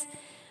is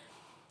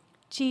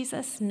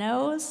Jesus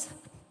knows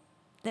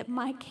that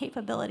my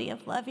capability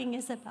of loving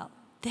is about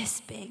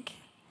this big,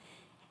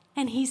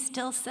 and he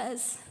still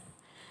says,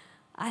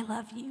 "I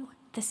love you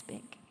this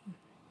big."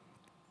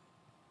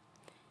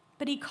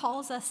 But he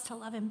calls us to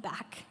love him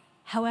back,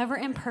 however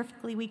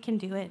imperfectly we can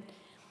do it,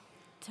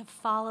 to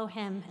follow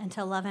him and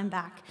to love him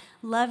back.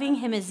 Loving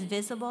him is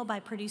visible by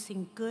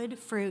producing good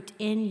fruit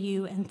in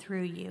you and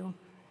through you.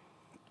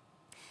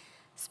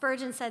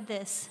 Spurgeon said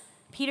this,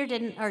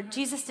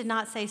 Jesus did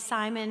not say,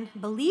 "Simon,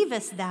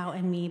 believest thou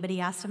in me?" but he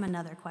asked him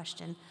another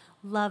question,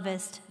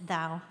 "Lovest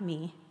thou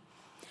me?"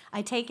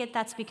 I take it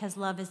that's because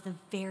love is the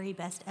very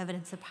best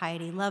evidence of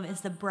piety. Love is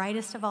the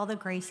brightest of all the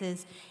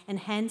graces, and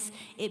hence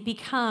it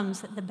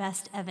becomes the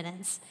best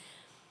evidence.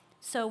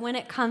 So when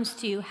it comes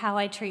to how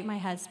I treat my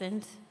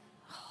husband,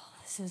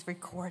 this is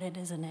recorded,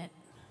 isn't it?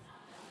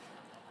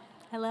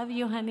 I love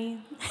you,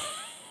 honey.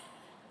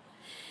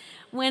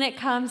 When it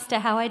comes to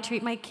how I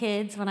treat my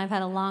kids when I've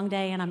had a long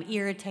day and I'm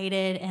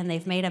irritated and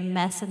they've made a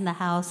mess in the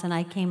house and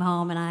I came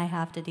home and I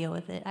have to deal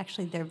with it.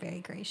 Actually, they're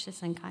very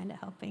gracious and kind of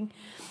helping.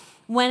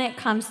 When it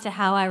comes to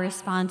how I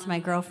respond to my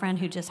girlfriend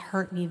who just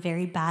hurt me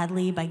very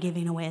badly by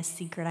giving away a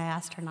secret I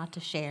asked her not to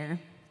share.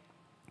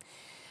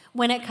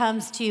 When it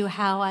comes to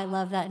how I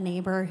love that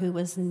neighbor who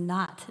was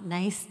not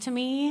nice to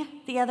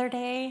me the other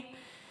day,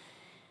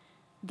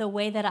 the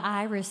way that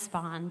I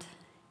respond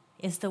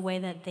is the way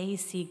that they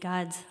see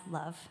God's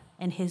love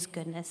and his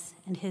goodness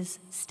and his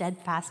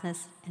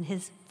steadfastness and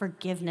his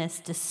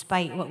forgiveness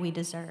despite what we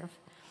deserve.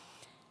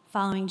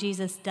 Following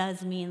Jesus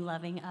does mean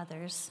loving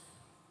others.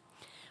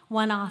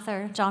 One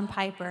author, John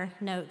Piper,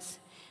 notes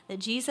that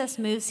Jesus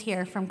moves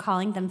here from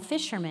calling them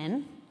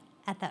fishermen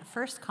at that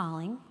first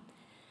calling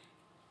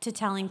to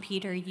telling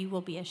Peter, "You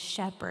will be a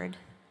shepherd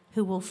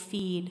who will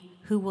feed,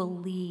 who will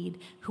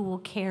lead, who will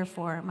care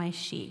for my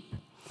sheep."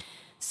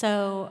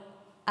 So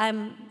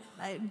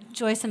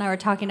Joyce and I were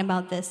talking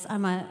about this.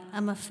 I'm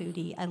a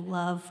foodie. I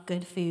love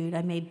good food.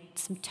 I made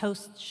some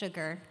toast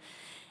sugar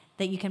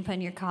that you can put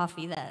in your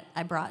coffee that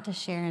I brought to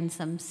share, and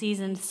some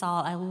seasoned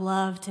salt. I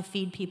love to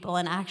feed people,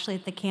 and actually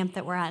at the camp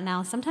that we're at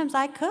now, sometimes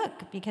I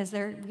cook because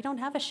we don't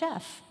have a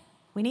chef.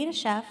 We need a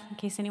chef in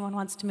case anyone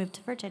wants to move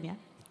to Virginia.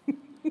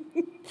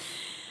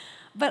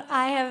 But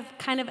I have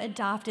kind of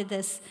adopted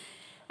this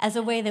as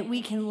a way that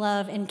we can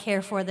love and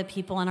care for the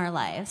people in our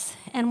lives.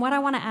 And what I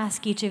want to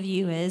ask each of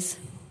you is,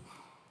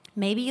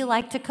 maybe you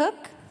like to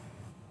cook.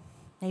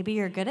 Maybe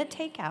you're good at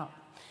takeout.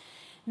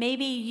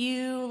 Maybe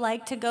you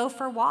like to go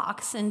for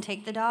walks and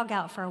take the dog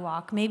out for a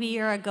walk. Maybe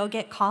you're a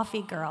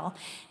go-get-coffee girl.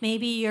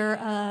 Maybe you're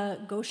a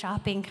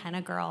go-shopping kind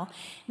of girl.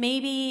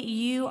 Maybe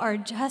you are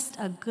just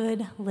a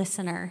good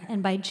listener.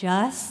 And by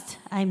just,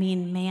 I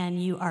mean, man,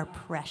 you are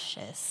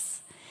precious.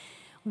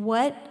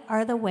 What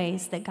are the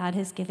ways that God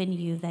has given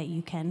you that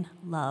you can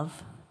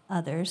love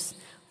others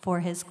for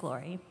his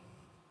glory?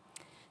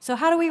 So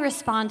how do we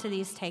respond to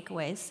these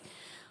takeaways?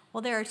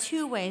 Well, there are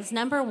two ways.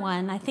 Number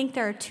one, I think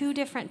there are two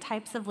different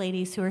types of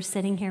ladies who are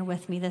sitting here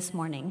with me this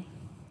morning.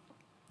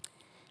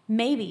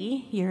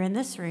 Maybe you're in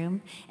this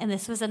room, and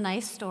this was a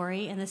nice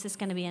story, and this is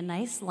going to be a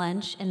nice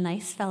lunch and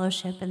nice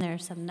fellowship, and there are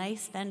some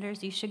nice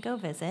vendors you should go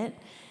visit.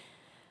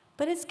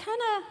 But it's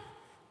kind of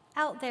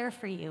out there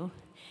for you.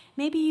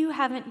 Maybe you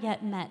haven't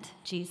yet met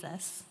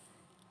Jesus.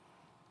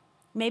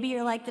 Maybe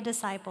you're like the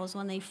disciples.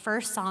 When they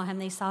first saw him,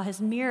 they saw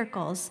his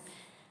miracles,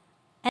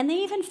 and they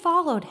even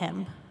followed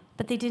him,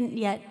 but they didn't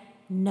yet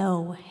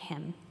know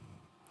him.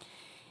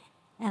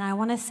 And I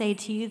want to say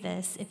to you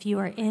this: if you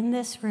are in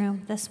this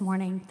room this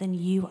morning, then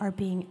you are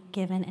being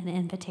given an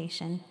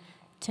invitation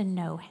to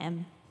know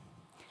him.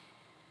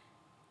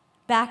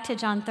 Back to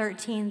John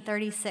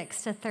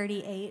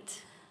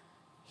 13:36-38.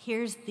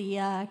 Here's the,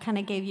 kind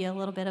of gave you a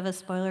little bit of a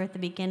spoiler at the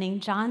beginning.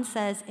 John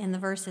says in the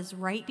verses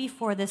right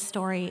before this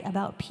story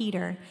about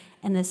Peter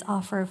and this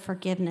offer of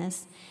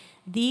forgiveness,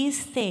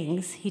 these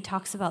things, he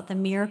talks about the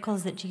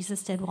miracles that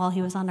Jesus did while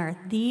he was on earth.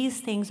 These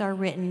things are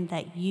written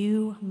that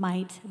you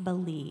might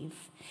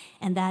believe,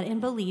 and that in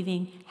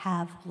believing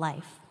have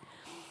life.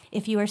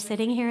 If you are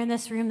sitting here in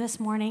this room this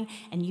morning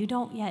and you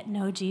don't yet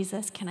know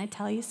Jesus, can I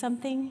tell you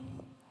something?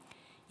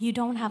 You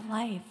don't have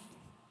life.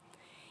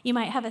 You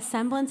might have a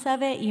semblance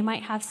of it. You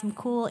might have some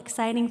cool,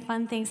 exciting,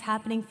 fun things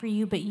happening for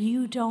you, but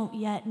you don't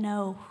yet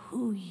know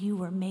who you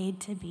were made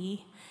to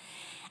be.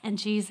 And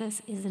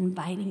Jesus is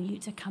inviting you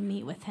to come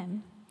meet with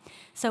him.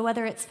 So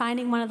whether it's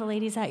finding one of the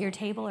ladies at your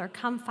table, or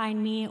come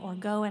find me, or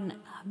go and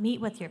meet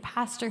with your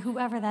pastor,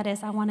 whoever that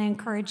is, I want to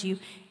encourage you,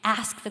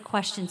 ask the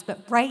questions.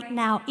 But right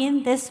now,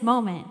 in this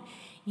moment,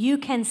 you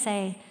can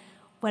say,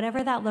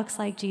 whatever that looks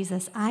like,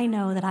 Jesus, I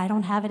know that I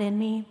don't have it in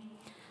me.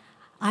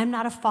 I'm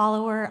not a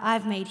follower.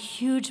 I've made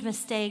huge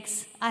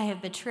mistakes. I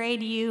have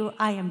betrayed you.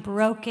 I am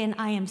broken.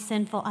 I am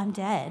sinful. I'm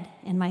dead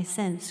in my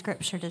sin.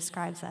 Scripture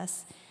describes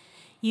us.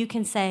 You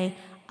can say,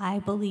 I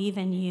believe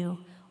in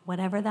you.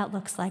 Whatever that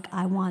looks like,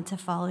 I want to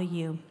follow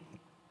you.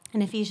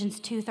 And Ephesians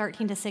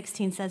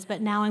 2:13-16 says, but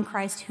now in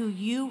Christ, who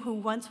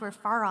once were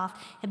far off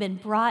have been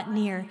brought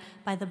near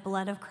by the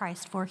blood of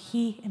Christ, for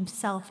he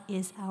himself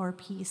is our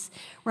peace.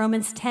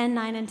 Romans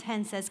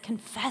 10:9-10 says,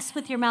 confess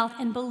with your mouth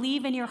and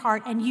believe in your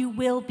heart, and you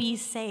will be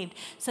saved.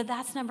 So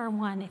that's number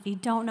one. If you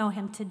don't know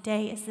him,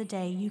 today is the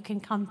day you can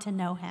come to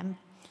know him.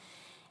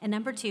 And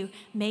number two,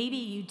 maybe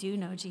you do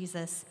know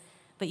Jesus,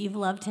 but you've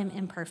loved him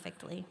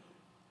imperfectly.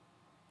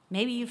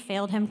 Maybe you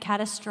failed him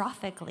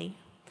catastrophically.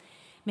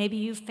 Maybe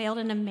you've failed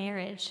in a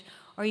marriage,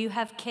 or you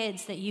have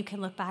kids that you can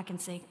look back and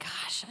say,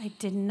 gosh, I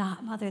did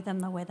not mother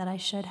them the way that I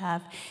should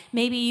have.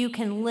 Maybe you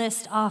can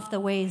list off the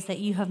ways that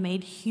you have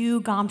made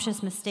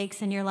humongous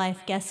mistakes in your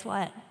life. Guess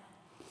what?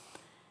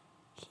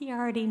 He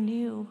already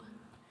knew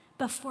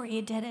before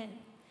you did it.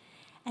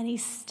 And he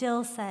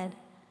still said,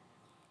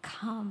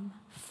 come,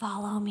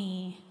 follow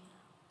me,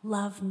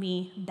 love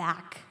me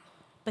back,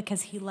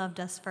 because he loved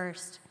us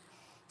first.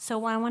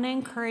 So I want to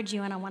encourage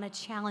you, and I want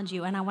to challenge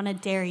you, and I want to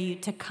dare you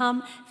to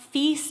come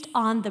feast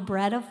on the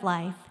bread of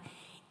life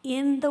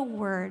in the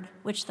Word,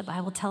 which the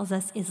Bible tells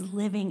us is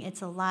living,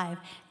 it's alive.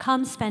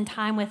 Come spend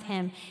time with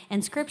him.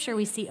 And Scripture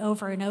we see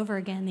over and over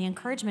again, the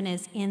encouragement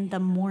is in the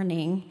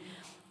morning.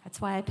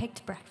 That's why I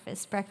picked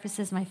breakfast. Breakfast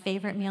is my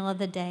favorite meal of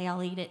the day.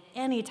 I'll eat it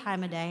any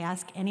time of day.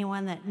 Ask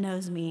anyone that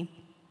knows me.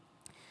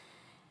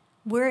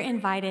 We're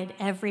invited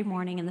every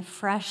morning in the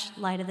fresh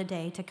light of the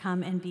day to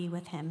come and be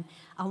with him.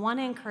 I want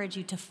to encourage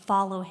you to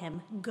follow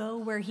him. Go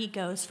where he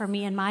goes. For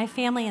me and my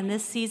family in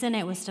this season,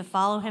 it was to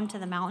follow him to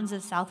the mountains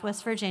of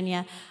Southwest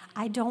Virginia.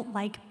 I don't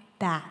like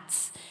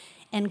bats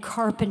and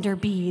carpenter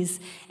bees,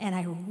 and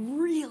I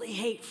really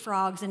hate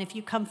frogs. And if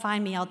you come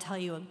find me, I'll tell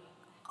you an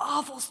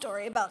awful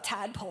story about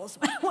tadpoles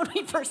when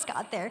we first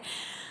got there.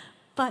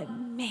 But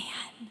man,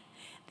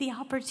 the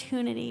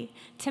opportunity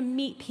to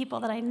meet people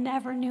that I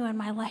never knew in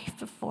my life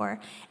before,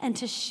 and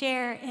to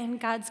share in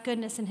God's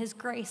goodness and his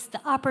grace,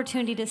 the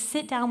opportunity to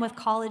sit down with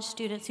college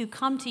students who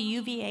come to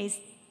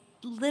UVA's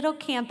little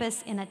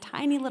campus in a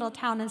tiny little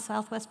town in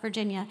Southwest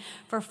Virginia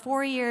for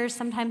 4 years,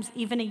 sometimes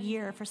even a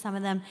year for some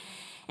of them,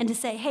 and to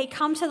say, hey,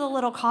 come to the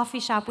little coffee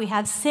shop we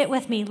have, sit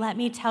with me, let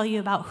me tell you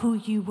about who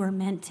you were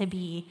meant to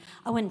be.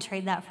 I wouldn't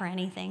trade that for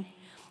anything.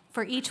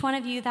 For each one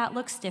of you, that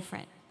looks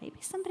different. Maybe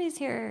somebody's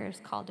here is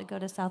called to go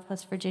to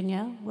Southwest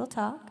Virginia. We'll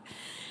talk.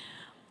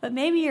 But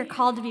maybe you're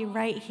called to be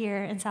right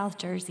here in South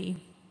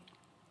Jersey.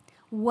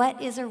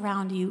 What is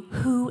around you?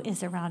 Who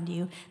is around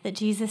you that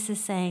Jesus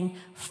is saying,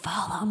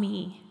 follow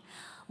me.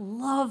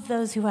 Love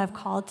those who I've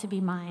called to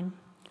be mine.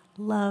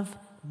 Love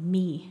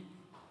me.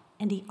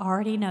 And he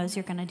already knows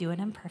you're going to do it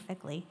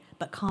imperfectly,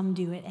 but come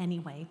do it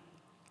anyway.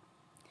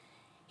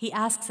 He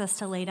asks us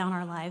to lay down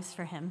our lives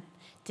for him,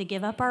 to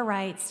give up our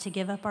rights, to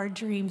give up our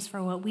dreams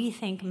for what we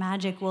think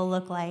magic will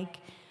look like.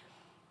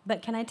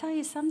 But can I tell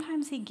you,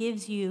 sometimes he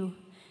gives you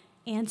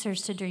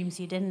answers to dreams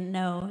you didn't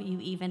know you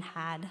even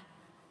had.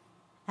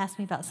 Ask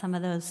me about some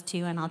of those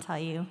too, and I'll tell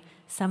you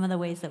some of the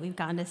ways that we've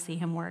gotten to see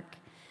him work.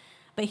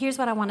 But here's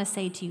what I want to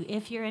say to you.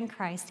 If you're in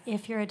Christ,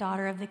 if you're a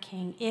daughter of the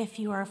King, if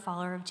you are a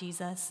follower of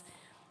Jesus,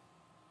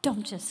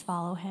 don't just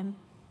follow him.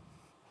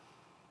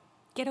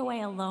 Get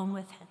away alone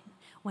with him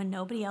when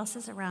nobody else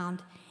is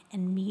around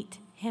and meet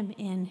him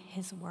in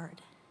his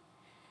word.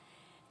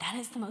 That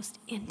is the most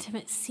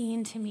intimate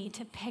scene to me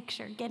to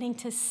picture, getting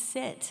to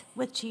sit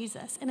with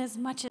Jesus. And as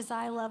much as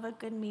I love a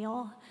good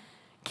meal,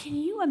 can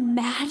you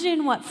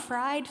imagine what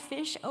fried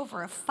fish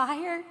over a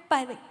fire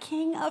by the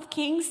King of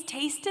Kings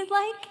tasted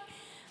like?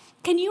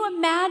 Can you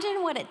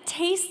imagine what it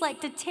tastes like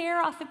to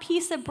tear off a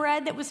piece of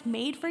bread that was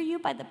made for you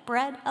by the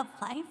bread of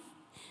life?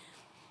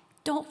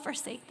 Don't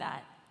forsake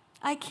that.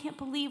 I can't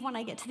believe when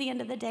I get to the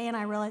end of the day and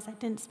I realize I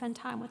didn't spend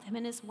time with him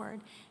in his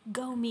word.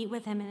 Go meet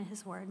with him in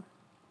his word.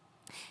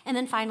 And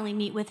then finally,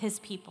 meet with his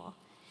people.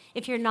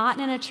 If you're not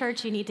in a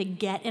church, you need to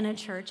get in a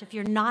church. If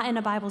you're not in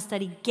a Bible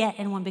study, get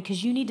in one,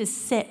 because you need to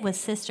sit with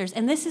sisters.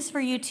 And this is for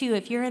you too.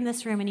 If you're in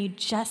this room and you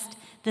just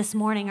this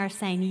morning are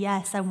saying,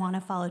 yes, I want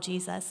to follow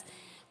Jesus,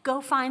 go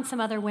find some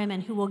other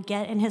women who will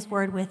get in his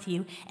word with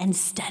you and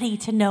study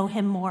to know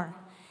him more.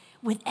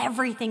 With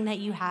everything that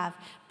you have,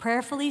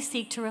 prayerfully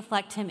seek to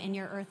reflect him in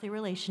your earthly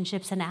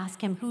relationships and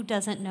ask him, who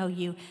doesn't know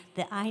you,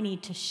 that I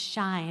need to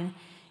shine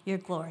your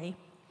glory.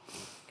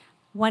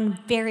 One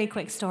very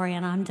quick story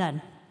and I'm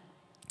done.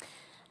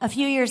 A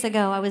few years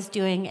ago, I was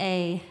doing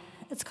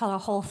it's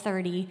called a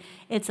Whole30.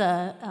 It's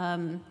a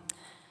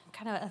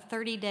kind of a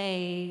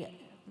 30-day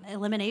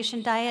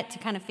elimination diet to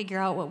kind of figure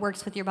out what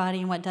works with your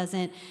body and what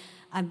doesn't.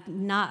 I'm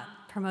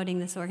not promoting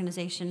this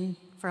organization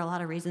for a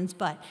lot of reasons,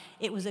 but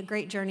it was a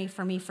great journey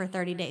for me for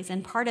 30 days.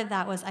 And part of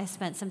that was I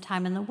spent some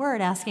time in the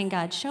Word asking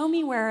God, show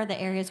me where are the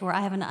areas where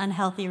I have an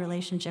unhealthy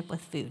relationship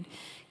with food.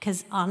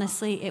 Because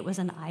honestly, it was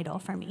an idol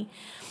for me.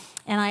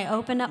 And I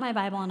opened up my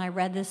Bible and I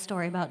read this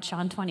story about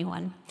John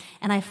 21.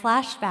 And I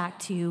flashed back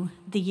to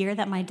the year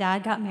that my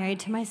dad got married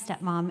to my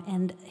stepmom,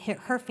 and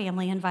her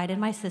family invited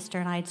my sister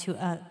and I to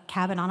a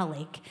cabin on a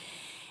lake.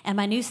 And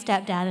my new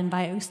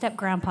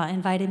step-grandpa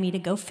invited me to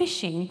go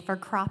fishing for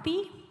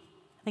crappie.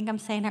 I think I'm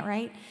saying it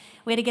right.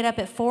 We had to get up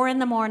at 4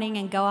 a.m.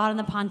 and go out on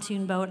the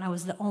pontoon boat, and I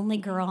was the only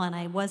girl, and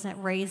I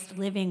wasn't raised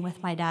living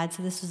with my dad,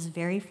 so this was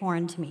very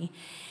foreign to me.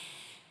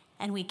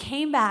 And we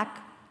came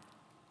back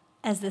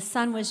as the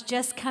sun was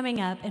just coming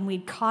up, and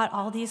we'd caught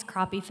all these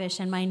crappie fish,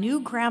 and my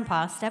new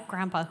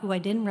step-grandpa, who I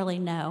didn't really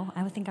know,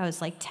 I think I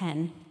was like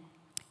 10,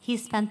 he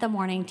spent the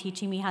morning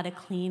teaching me how to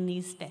clean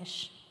these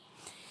fish.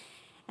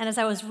 And as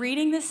I was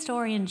reading this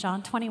story in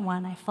John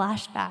 21, I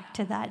flashed back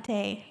to that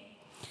day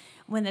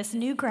when this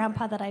new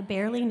grandpa that I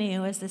barely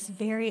knew as this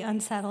very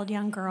unsettled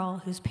young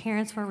girl whose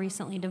parents were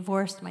recently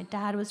divorced, my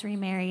dad was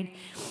remarried,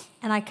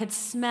 and I could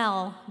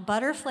smell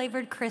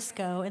butter-flavored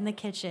Crisco in the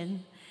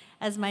kitchen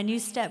as my new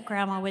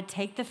step-grandma would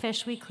take the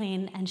fish we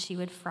cleaned and she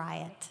would fry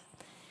it.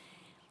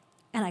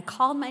 And I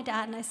called my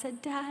dad and I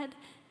said, Dad,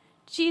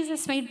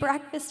 Jesus made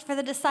breakfast for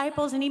the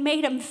disciples and he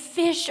made them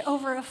fish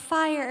over a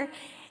fire.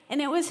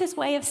 And it was his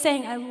way of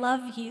saying, I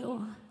love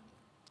you.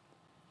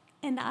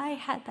 And I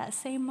had that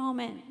same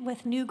moment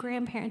with new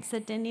grandparents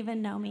that didn't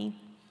even know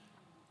me.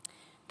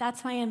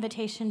 That's my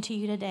invitation to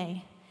you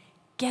today.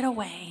 Get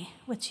away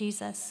with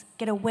Jesus.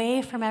 Get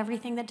away from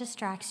everything that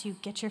distracts you.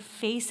 Get your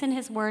face in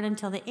his word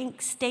until the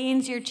ink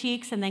stains your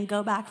cheeks and then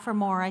go back for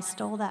more. I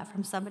stole that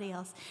from somebody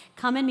else.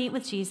 Come and meet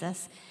with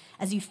Jesus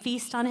as you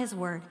feast on his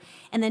word,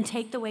 and then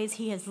take the ways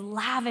he has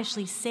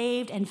lavishly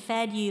saved and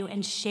fed you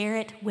and share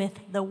it with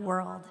the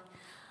world.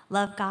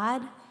 Love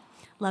God,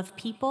 love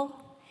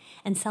people,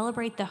 and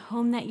celebrate the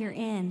home that you're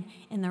in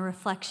the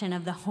reflection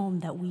of the home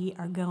that we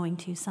are going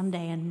to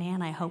someday. And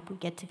man, I hope we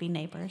get to be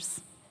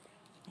neighbors.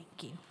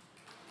 Thank you.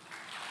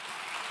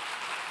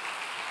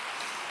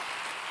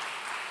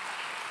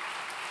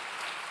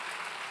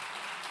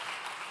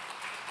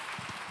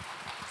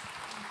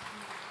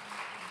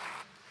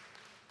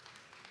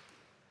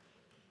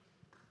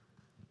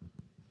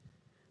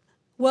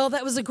 Well,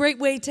 that was a great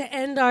way to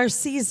end our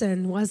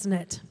season, wasn't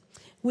it?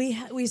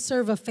 We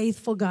serve a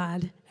faithful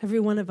God, every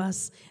one of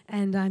us,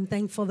 and I'm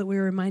thankful that we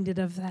were reminded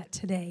of that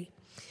today.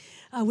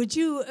 Would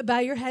you bow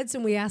your heads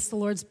and we ask the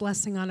Lord's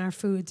blessing on our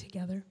food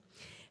together?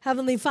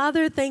 Heavenly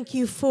Father, thank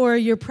you for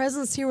your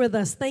presence here with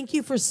us. Thank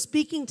you for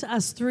speaking to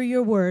us through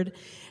your word.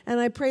 And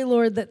I pray,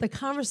 Lord, that the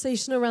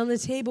conversation around the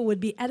table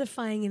would be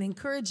edifying and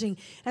encouraging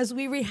as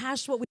we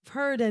rehash what we've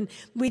heard and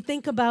we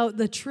think about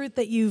the truth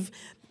that you've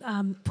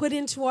put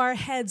into our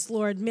heads,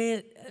 Lord, may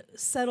it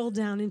settle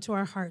down into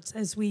our hearts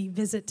as we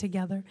visit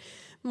together.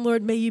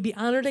 Lord, may you be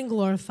honored and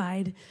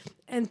glorified.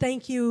 And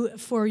thank you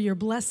for your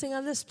blessing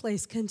on this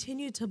place.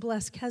 Continue to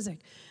bless Keswick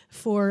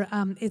for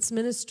its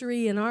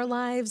ministry in our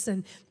lives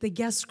and the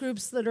guest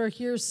groups that are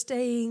here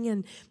staying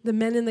and the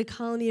men in the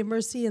Colony of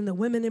Mercy and the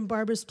women in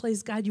Barbara's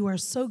Place. God, you are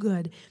so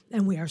good,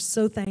 and we are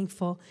so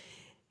thankful.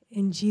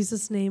 In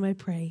Jesus' name I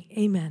pray,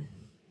 amen.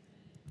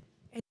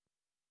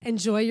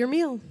 Enjoy your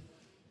meal.